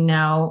between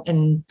now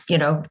and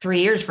 3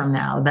 years from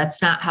now.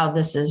 That's not how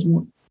this is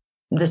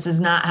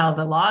not how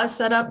the law is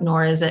set up,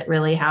 nor is it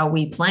really how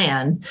we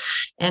plan.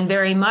 And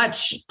very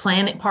much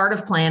part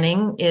of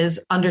planning is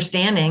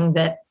understanding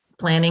that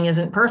planning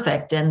isn't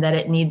perfect and that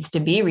it needs to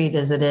be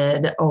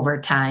revisited over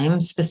time,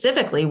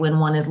 specifically when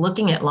one is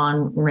looking at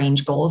long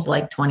range goals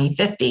like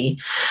 2050.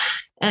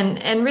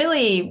 And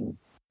really,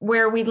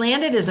 where we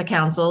landed as a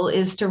council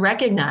is to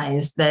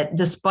recognize that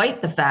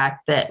despite the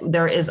fact that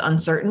there is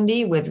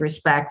uncertainty with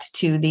respect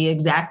to the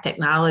exact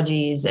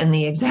technologies and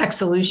the exact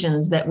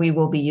solutions that we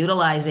will be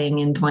utilizing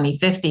in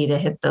 2050 to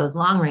hit those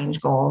long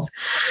range goals,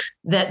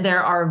 that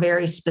there are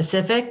very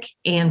specific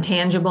and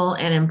tangible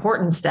and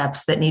important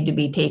steps that need to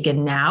be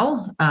taken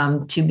now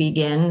to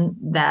begin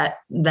that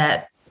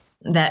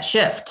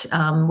shift,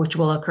 which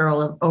will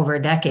occur over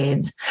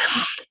decades.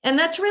 And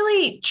that's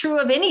really true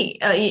of any.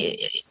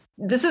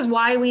 This is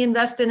why we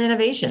invest in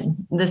innovation.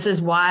 This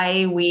is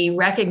why we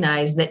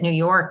recognize that New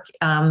York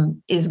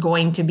is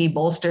going to be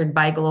bolstered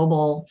by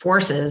global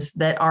forces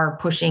that are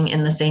pushing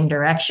in the same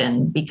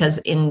direction, because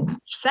in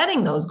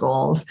setting those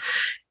goals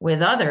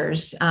with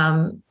others,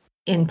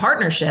 in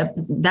partnership,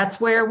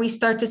 that's where we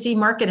start to see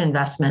market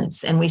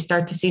investments and we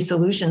start to see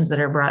solutions that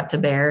are brought to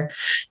bear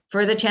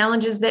for the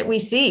challenges that we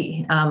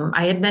see.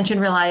 I had mentioned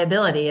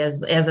reliability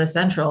as a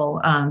central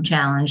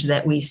challenge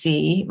that we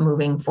see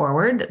moving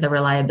forward, the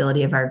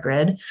reliability of our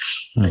grid.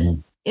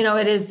 Mm-hmm.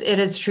 It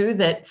is true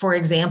that, for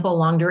example,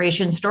 long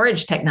duration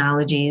storage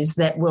technologies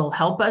that will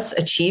help us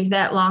achieve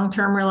that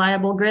long-term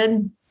reliable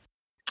grid,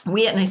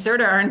 we at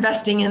NYSERDA are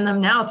investing in them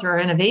now through our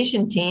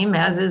innovation team,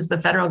 as is the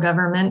federal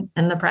government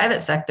and the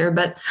private sector.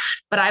 But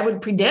I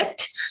would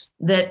predict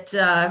that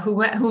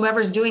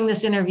whomever's doing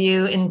this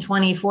interview in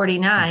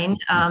 2049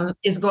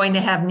 is going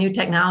to have new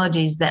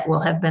technologies that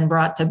will have been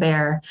brought to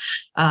bear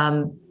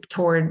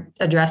toward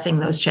addressing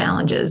those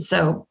challenges.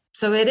 So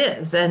it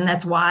is. And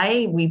that's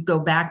why we go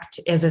back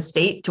as a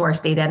state to our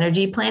state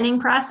energy planning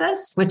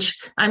process, which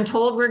I'm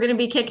told we're going to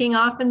be kicking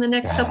off in the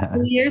next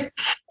couple of years,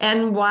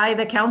 and why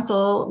the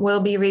council will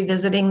be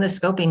revisiting the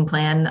scoping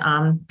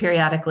plan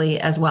periodically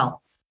as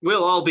well.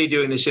 We'll all be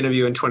doing this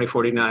interview in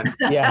 2049.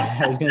 Yeah,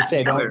 I was going to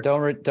say,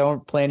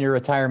 don't plan your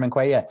retirement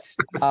quite yet.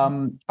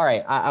 All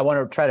right, I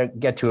want to try to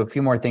get to a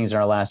few more things in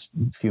our last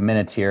few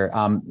minutes here.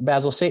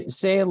 Basil,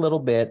 say a little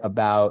bit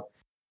about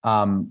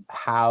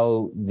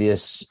how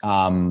this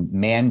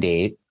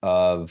mandate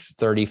of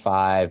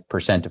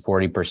 35% to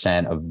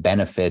 40% of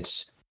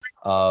benefits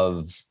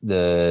of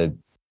the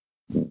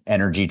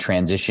energy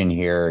transition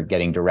here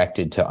getting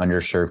directed to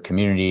underserved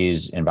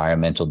communities,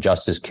 environmental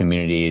justice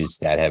communities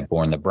that have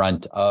borne the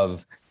brunt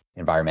of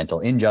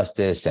environmental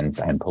injustice and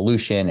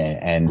pollution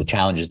and the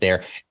challenges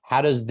there.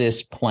 How does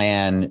this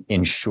plan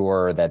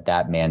ensure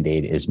that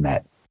mandate is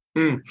met?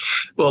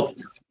 Well,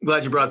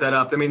 glad you brought that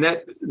up. I mean,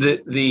 that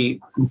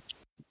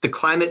the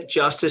climate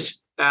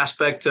justice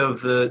aspect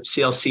of the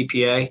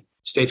CLCPA,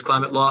 state's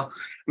climate law, I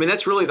mean,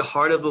 that's really the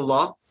heart of the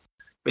law.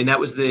 I mean, that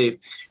was the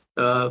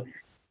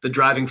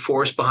driving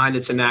force behind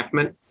its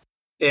enactment.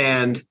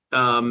 And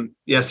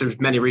yes, there's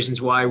many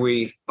reasons why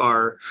we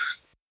are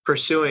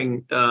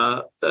pursuing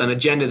an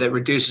agenda that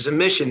reduces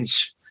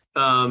emissions.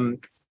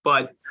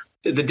 But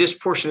the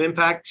disproportionate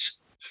impacts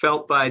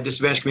felt by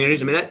disadvantaged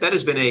communities, I mean, that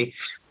has been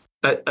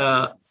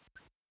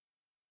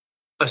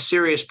a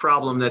serious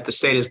problem that the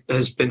state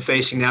has been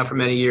facing now for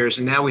many years.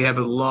 And now we have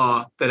a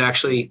law that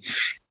actually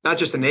not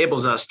just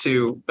enables us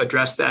to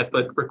address that,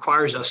 but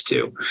requires us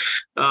to.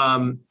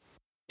 The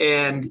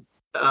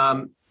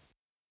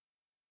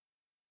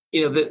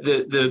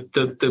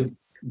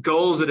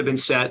goals that have been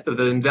set,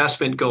 the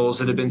investment goals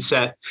that have been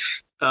set,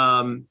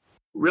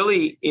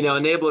 really,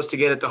 enable us to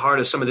get at the heart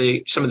of some of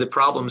the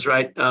problems,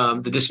 right?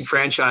 The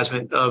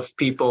disenfranchisement of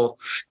people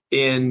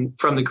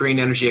from the green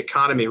energy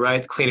economy,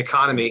 right? The clean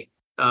economy.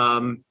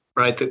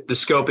 Right. The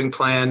scoping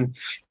plan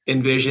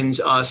envisions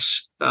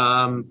us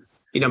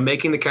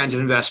making the kinds of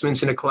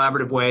investments in a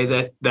collaborative way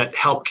that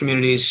help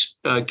communities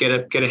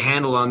get a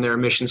handle on their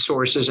emission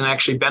sources and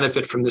actually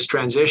benefit from this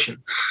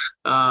transition.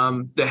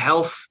 The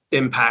health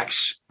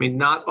impacts. I mean,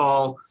 not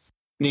all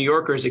New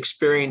Yorkers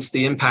experience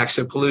the impacts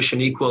of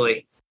pollution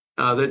equally.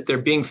 That they're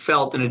being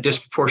felt in a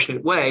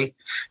disproportionate way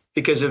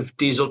because of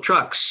diesel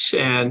trucks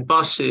and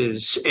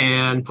buses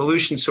and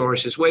pollution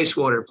sources,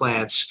 wastewater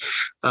plants,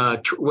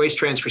 waste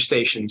transfer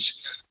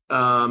stations.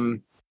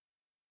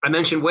 I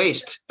mentioned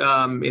waste.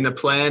 In the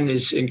plan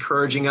is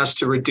encouraging us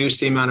to reduce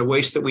the amount of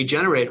waste that we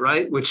generate,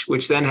 right?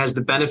 Which then has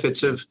the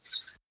benefits of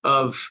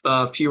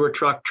fewer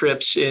truck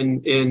trips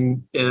in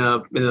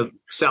the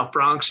South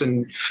Bronx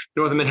and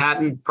Northern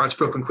Manhattan, parts of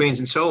Brooklyn, Queens,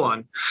 and so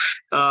on.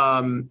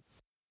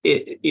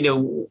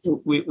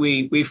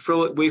 We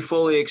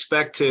fully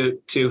expect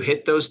to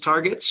hit those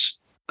targets,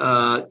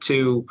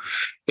 to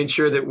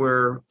ensure that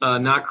we're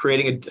not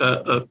creating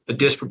a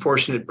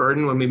disproportionate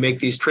burden when we make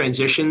these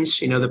transitions.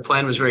 The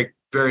plan was very,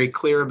 very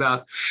clear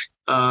about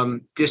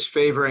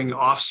disfavoring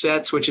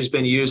offsets, which has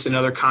been used in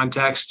other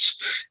contexts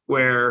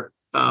where,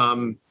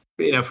 from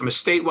a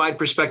statewide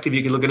perspective,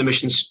 you can look at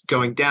emissions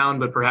going down,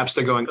 but perhaps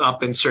they're going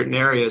up in certain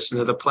areas.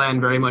 And the plan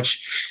very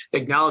much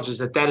acknowledges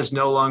that is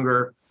no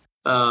longer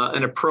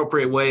an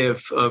appropriate way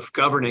of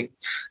governing.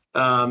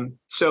 As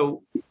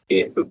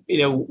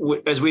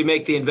we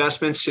make the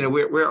investments,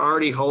 we're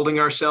already holding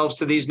ourselves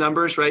to these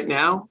numbers right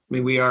now. I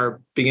mean, we are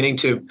beginning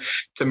to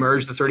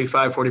merge the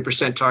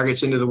 35-40%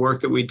 targets into the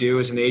work that we do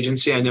as an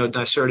agency. I know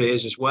NYSERDA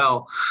is as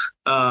well,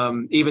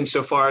 even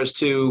so far as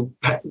to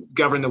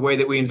govern the way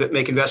that we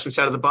make investments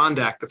out of the Bond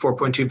Act, the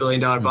 $4.2 billion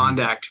Bond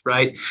Act,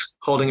 right?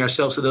 Holding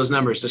ourselves to those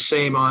numbers. The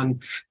same on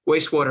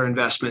wastewater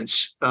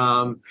investments.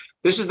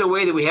 This is the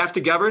way that we have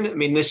to govern. I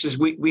mean, this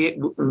is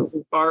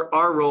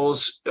our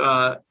roles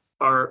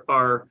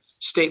are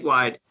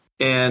statewide,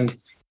 and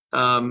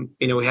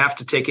we have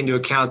to take into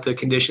account the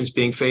conditions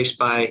being faced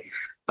by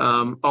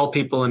all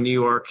people in New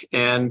York,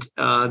 and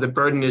the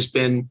burden has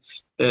been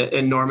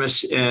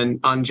enormous and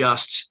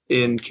unjust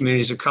in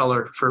communities of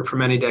color for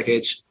many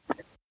decades.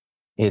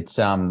 It's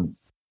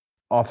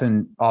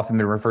often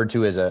been referred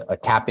to as a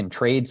cap and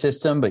trade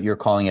system, but you're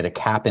calling it a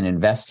cap and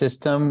invest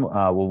system.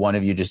 Will one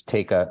of you just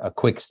take a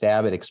quick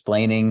stab at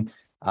explaining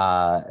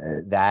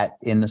that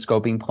in the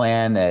scoping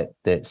plan,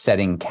 that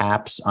setting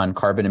caps on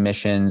carbon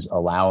emissions,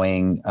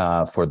 allowing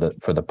for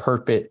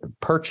the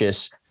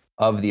purchase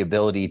of the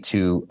ability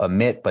to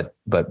emit, but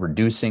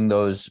reducing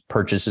those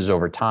purchases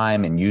over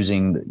time and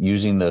using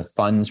the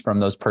funds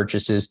from those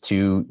purchases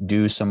to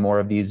do some more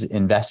of these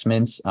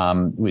investments.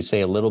 We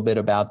say a little bit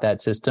about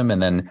that system, and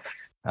then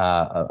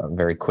a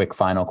very quick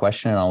final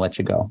question, and I'll let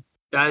you go.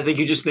 I think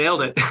you just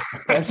nailed it.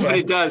 That's what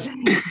it does.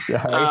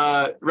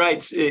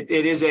 Right.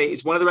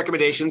 It's one of the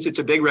recommendations. It's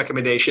a big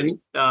recommendation,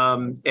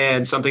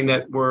 and something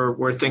that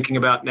we're thinking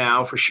about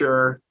now for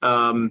sure.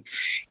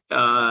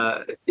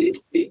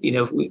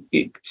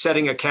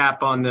 Setting a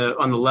cap on the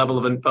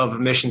level of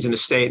emissions in the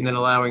state, and then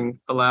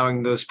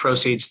allowing those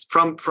proceeds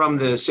from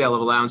the sale of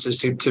allowances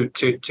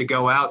to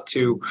go out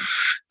to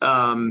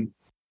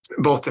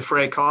both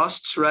defray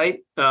costs, right?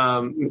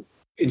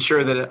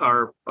 Ensure that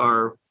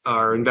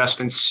our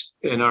investments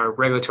and our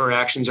regulatory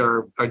actions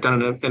are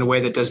done in a way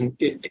that doesn't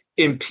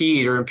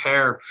impede or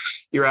impair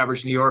your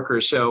average New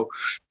Yorker. So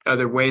are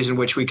there ways in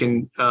which we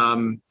can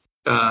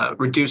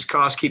reduce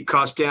costs, keep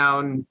costs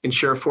down,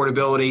 ensure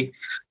affordability,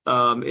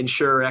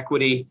 ensure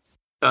equity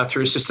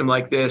through a system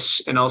like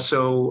this, and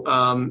also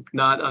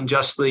not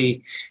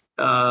unjustly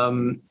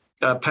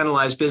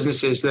penalize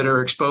businesses that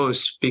are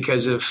exposed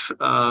because of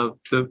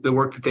the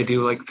work that they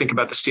do. Like think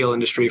about the steel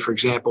industry, for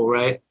example,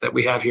 right, that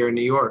we have here in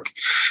New York.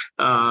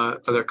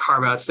 Other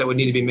carve-outs that would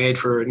need to be made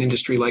for an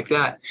industry like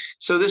that.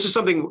 So this is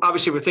something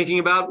obviously we're thinking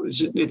about.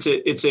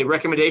 It's a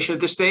recommendation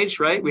at this stage,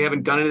 right? We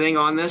haven't done anything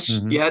on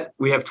this yet.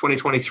 We have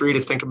 2023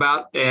 to think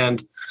about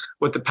and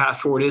what the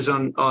path forward is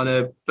on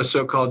a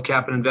so-called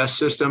cap and invest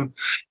system.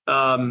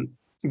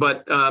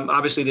 But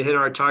obviously to hit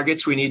our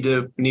targets, we need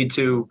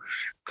to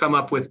come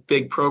up with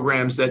big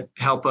programs that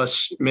help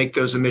us make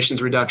those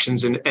emissions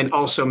reductions and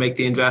also make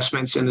the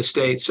investments in the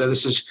state. So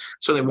this is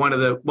certainly one of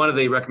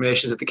the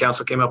recommendations that the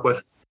council came up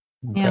with.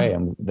 Okay,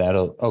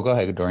 go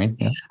ahead, Doreen.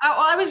 Yeah.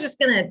 I was just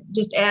going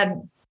to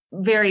add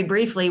very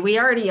briefly, we've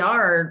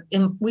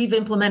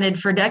implemented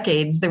for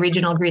decades the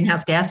Regional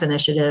Greenhouse Gas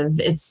Initiative.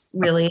 It's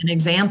really an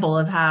example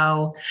of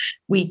how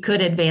we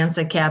could advance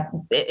a cap.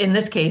 In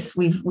this case,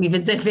 we've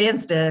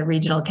advanced a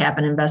regional cap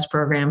and invest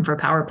program for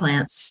power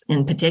plants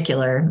in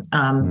particular.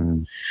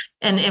 And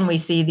we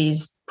see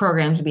these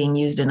programs being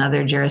used in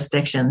other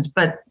jurisdictions.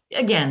 But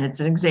again,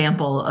 it's an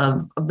example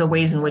of the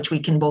ways in which we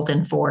can both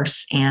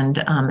enforce and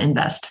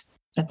invest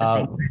at the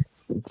same time.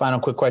 Final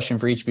quick question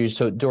for each of you.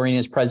 So Doreen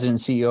is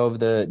president and CEO of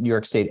the New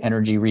York State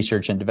Energy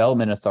Research and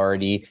Development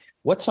Authority.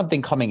 What's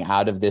something coming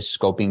out of this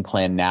scoping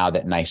plan now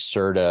that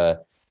NYSERDA,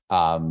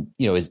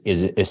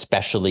 is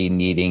especially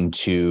needing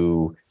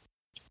to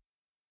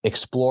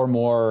explore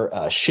more,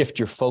 shift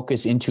your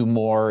focus into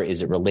more?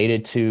 Is it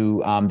related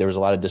to, there was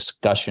a lot of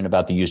discussion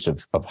about the use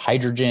of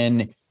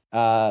hydrogen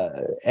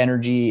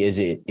energy? Is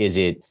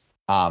it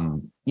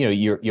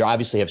you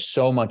obviously have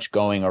so much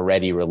going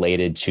already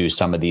related to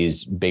some of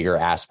these bigger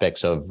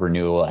aspects of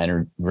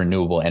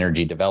renewable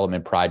energy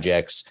development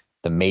projects,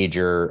 the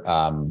major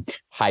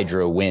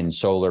hydro, wind,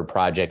 solar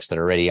projects that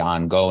are already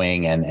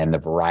ongoing, and the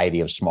variety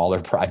of smaller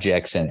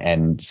projects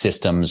and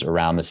systems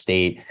around the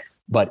state.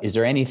 But is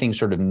there anything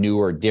sort of new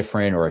or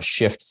different or a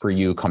shift for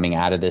you coming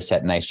out of this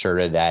at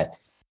NYSERDA that,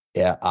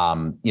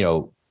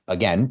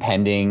 again,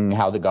 pending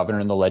how the governor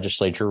and the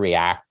legislature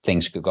react,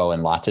 things could go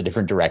in lots of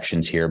different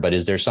directions here. But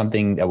is there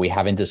something that we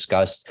haven't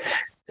discussed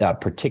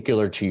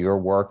particular to your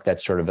work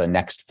that's sort of a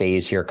next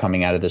phase here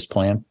coming out of this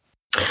plan?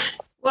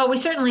 Well, we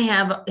certainly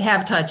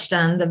have touched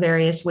on the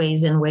various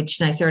ways in which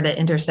NYSERDA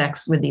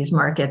intersects with these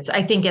markets.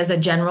 I think as a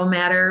general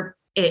matter,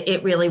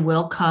 it really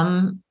will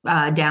come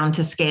down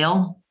to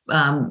scale.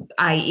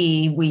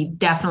 I.e., we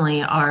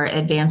definitely are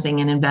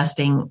advancing and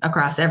investing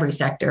across every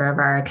sector of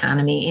our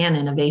economy and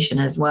innovation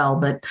as well.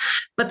 But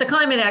the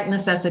Climate Act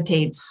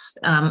necessitates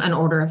an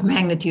order of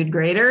magnitude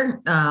greater,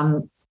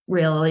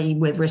 really,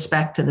 with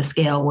respect to the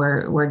scale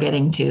we're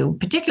getting to,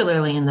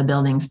 particularly in the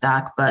building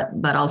stock,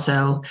 but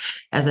also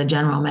as a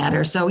general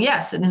matter. So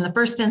yes, and in the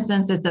first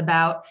instance, it's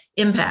about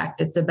impact.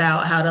 It's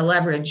about how to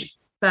leverage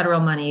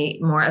federal money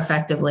more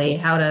effectively,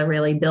 how to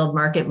really build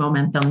market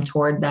momentum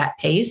toward that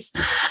pace.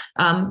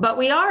 But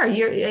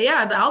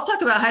I'll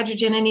talk about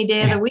hydrogen any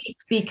day of the week,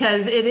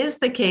 because it is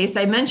the case.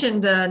 I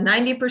mentioned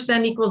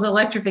 90% equals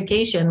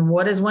electrification.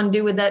 What does one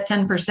do with that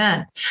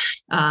 10%,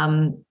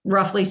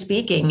 roughly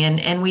speaking?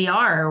 And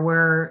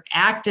we're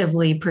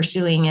actively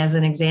pursuing, as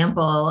an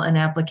example, an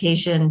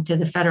application to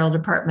the Federal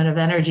Department of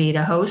Energy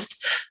to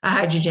host a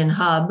hydrogen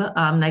hub.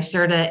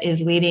 NYSERDA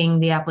is leading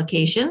the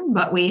application,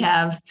 but we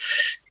have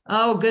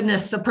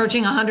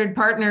approaching 100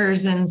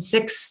 partners in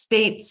 6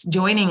 states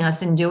joining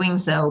us in doing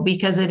so,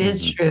 because it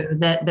is true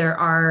that there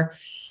are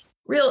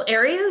real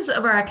areas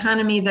of our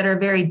economy that are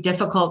very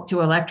difficult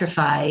to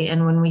electrify.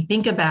 And when we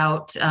think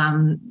about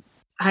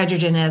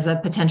hydrogen as a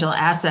potential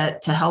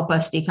asset to help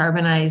us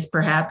decarbonize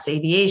perhaps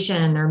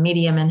aviation or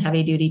medium and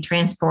heavy duty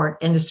transport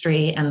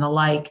industry and the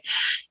like,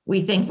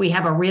 we think we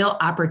have a real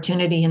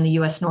opportunity in the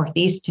U.S.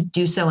 Northeast to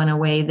do so in a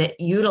way that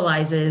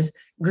utilizes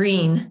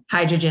green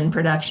hydrogen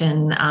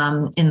production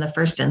in the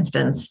first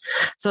instance.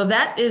 So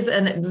that is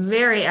a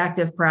very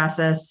active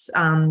process,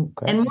 and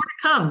more to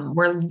come.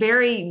 We're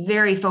very,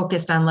 very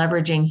focused on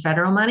leveraging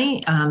federal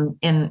money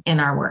in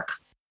our work.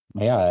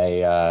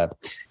 Yeah,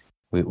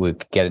 we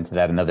could get into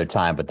that another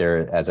time, but there,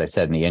 as I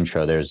said in the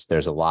intro, there's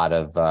a lot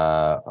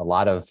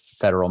of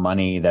federal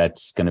money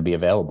that's going to be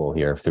available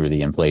here through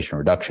the Inflation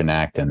Reduction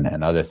Act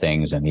and other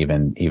things, and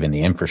even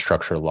the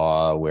infrastructure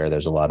law, where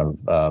there's a lot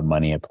of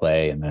money at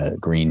play, and the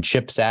Green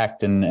Chips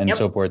Act and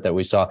so forth that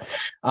we saw.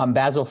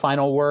 Basil,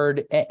 final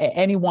word.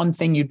 Any one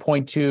thing you'd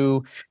point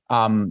to?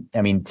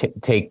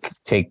 Take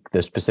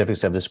the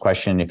specifics of this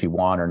question if you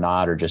want or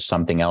not, or just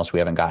something else we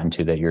haven't gotten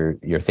to that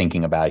you're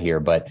thinking about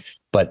here. But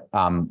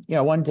I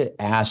wanted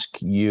to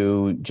ask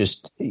you,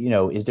 just,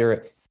 is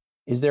there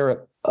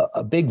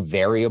a big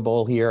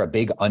variable here, a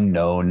big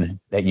unknown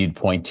that you'd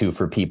point to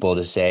for people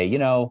to say,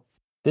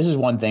 this is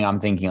one thing I'm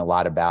thinking a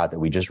lot about that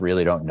we just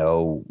really don't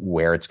know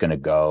where it's going to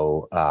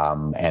go,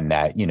 and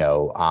that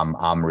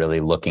I'm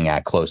really looking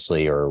at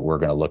closely, or we're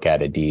going to look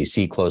at a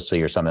DEC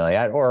closely, or something like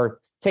that, or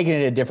taking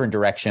it a different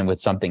direction with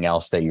something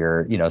else that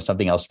you're,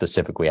 something else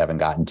specific we haven't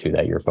gotten to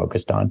that you're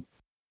focused on?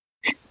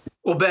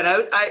 Well, Ben,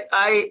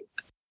 I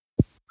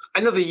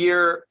know the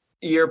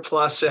year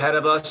plus ahead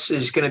of us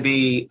is going to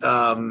be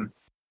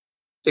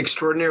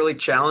extraordinarily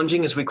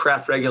challenging as we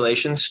craft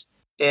regulations.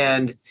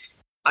 And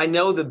I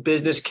know the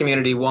business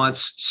community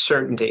wants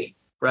certainty,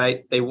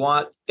 right? They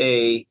want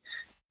a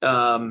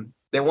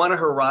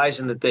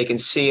horizon that they can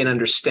see and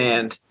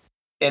understand.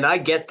 And I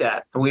get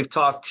that. And we've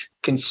talked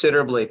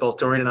considerably, both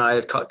Doreen and I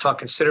have talked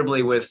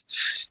considerably with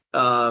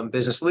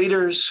business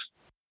leaders,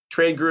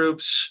 trade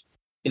groups,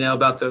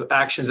 about the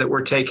actions that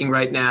we're taking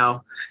right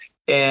now.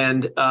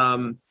 And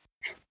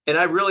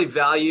I really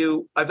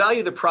value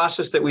the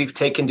process that we've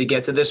taken to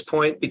get to this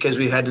point, because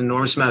we've had an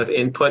enormous amount of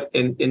input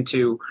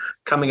into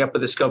coming up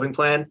with a scoping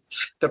plan.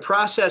 The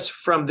process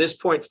from this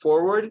point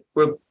forward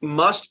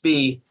must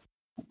be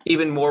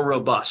even more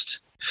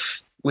robust.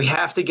 We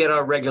have to get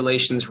our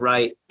regulations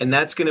right, and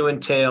that's going to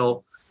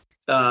entail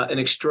an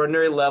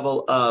extraordinary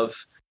level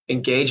of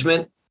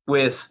engagement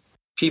with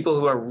people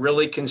who are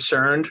really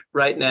concerned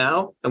right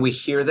now. And we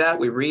hear that,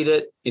 we read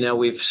it,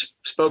 we've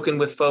spoken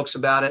with folks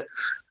about it,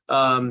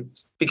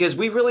 because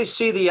we really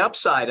see the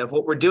upside of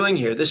what we're doing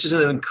here. This is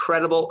an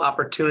incredible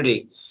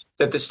opportunity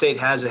that the state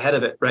has ahead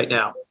of it right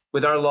now,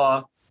 with our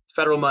law,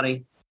 federal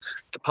money,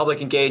 the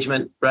public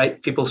engagement, right?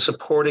 People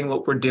supporting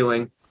what we're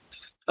doing.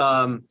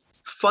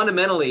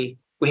 Fundamentally,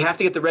 we have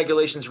to get the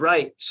regulations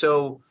right,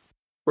 so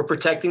we're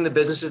protecting the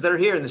businesses that are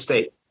here in the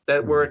state,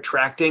 that we're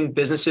attracting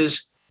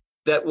businesses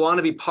that want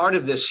to be part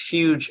of this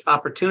huge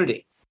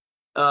opportunity.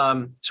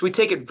 So we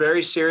take it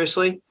very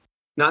seriously,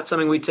 not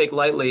something we take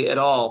lightly at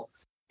all.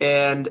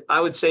 And I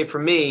would say for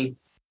me,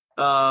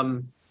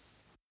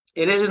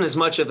 it isn't as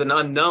much of an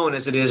unknown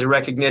as it is a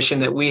recognition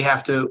that we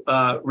have to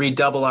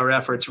redouble our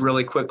efforts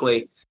really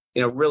quickly,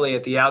 really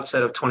at the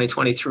outset of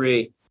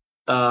 2023,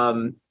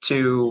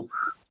 to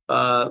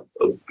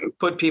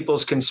put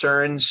people's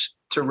concerns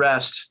to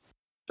rest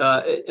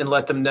and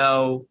let them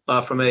know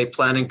from a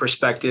planning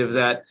perspective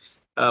that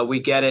we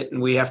get it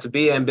and we have to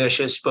be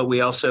ambitious, but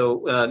we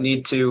also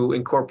need to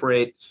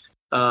incorporate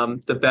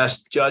the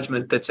best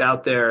judgment that's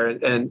out there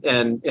and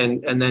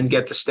then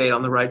get the state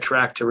on the right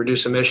track to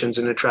reduce emissions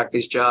and attract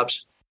these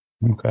jobs.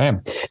 Okay.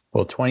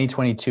 Well,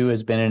 2022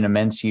 has been an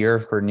immense year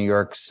for New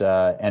York's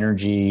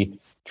energy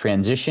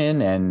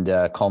transition,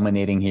 and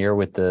culminating here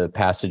with the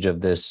passage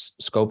of this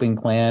scoping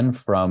plan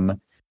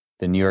from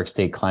the New York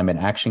State Climate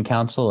Action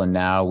Council. And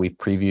now we've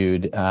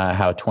previewed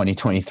how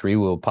 2023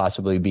 will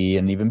possibly be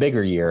an even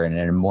bigger year and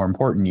a more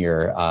important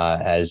year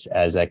as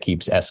that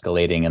keeps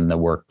escalating and the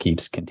work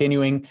keeps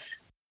continuing.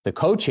 The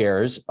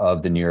co-chairs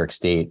of the New York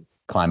State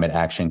Climate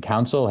Action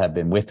Council have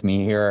been with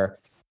me here.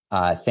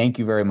 Thank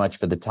you very much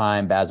for the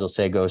time. Basil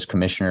Seggos,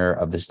 Commissioner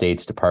of the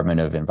state's Department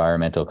of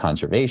Environmental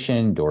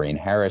Conservation, Doreen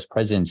Harris,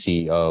 President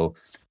and CEO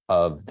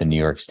of the New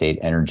York State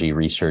Energy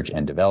Research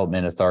and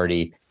Development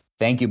Authority.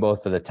 Thank you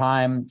both for the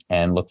time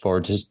and look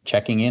forward to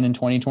checking in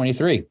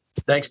 2023.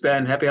 Thanks,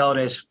 Ben. Happy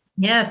holidays.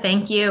 Yeah,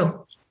 thank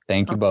you.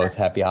 Thank you both.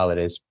 Happy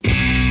holidays.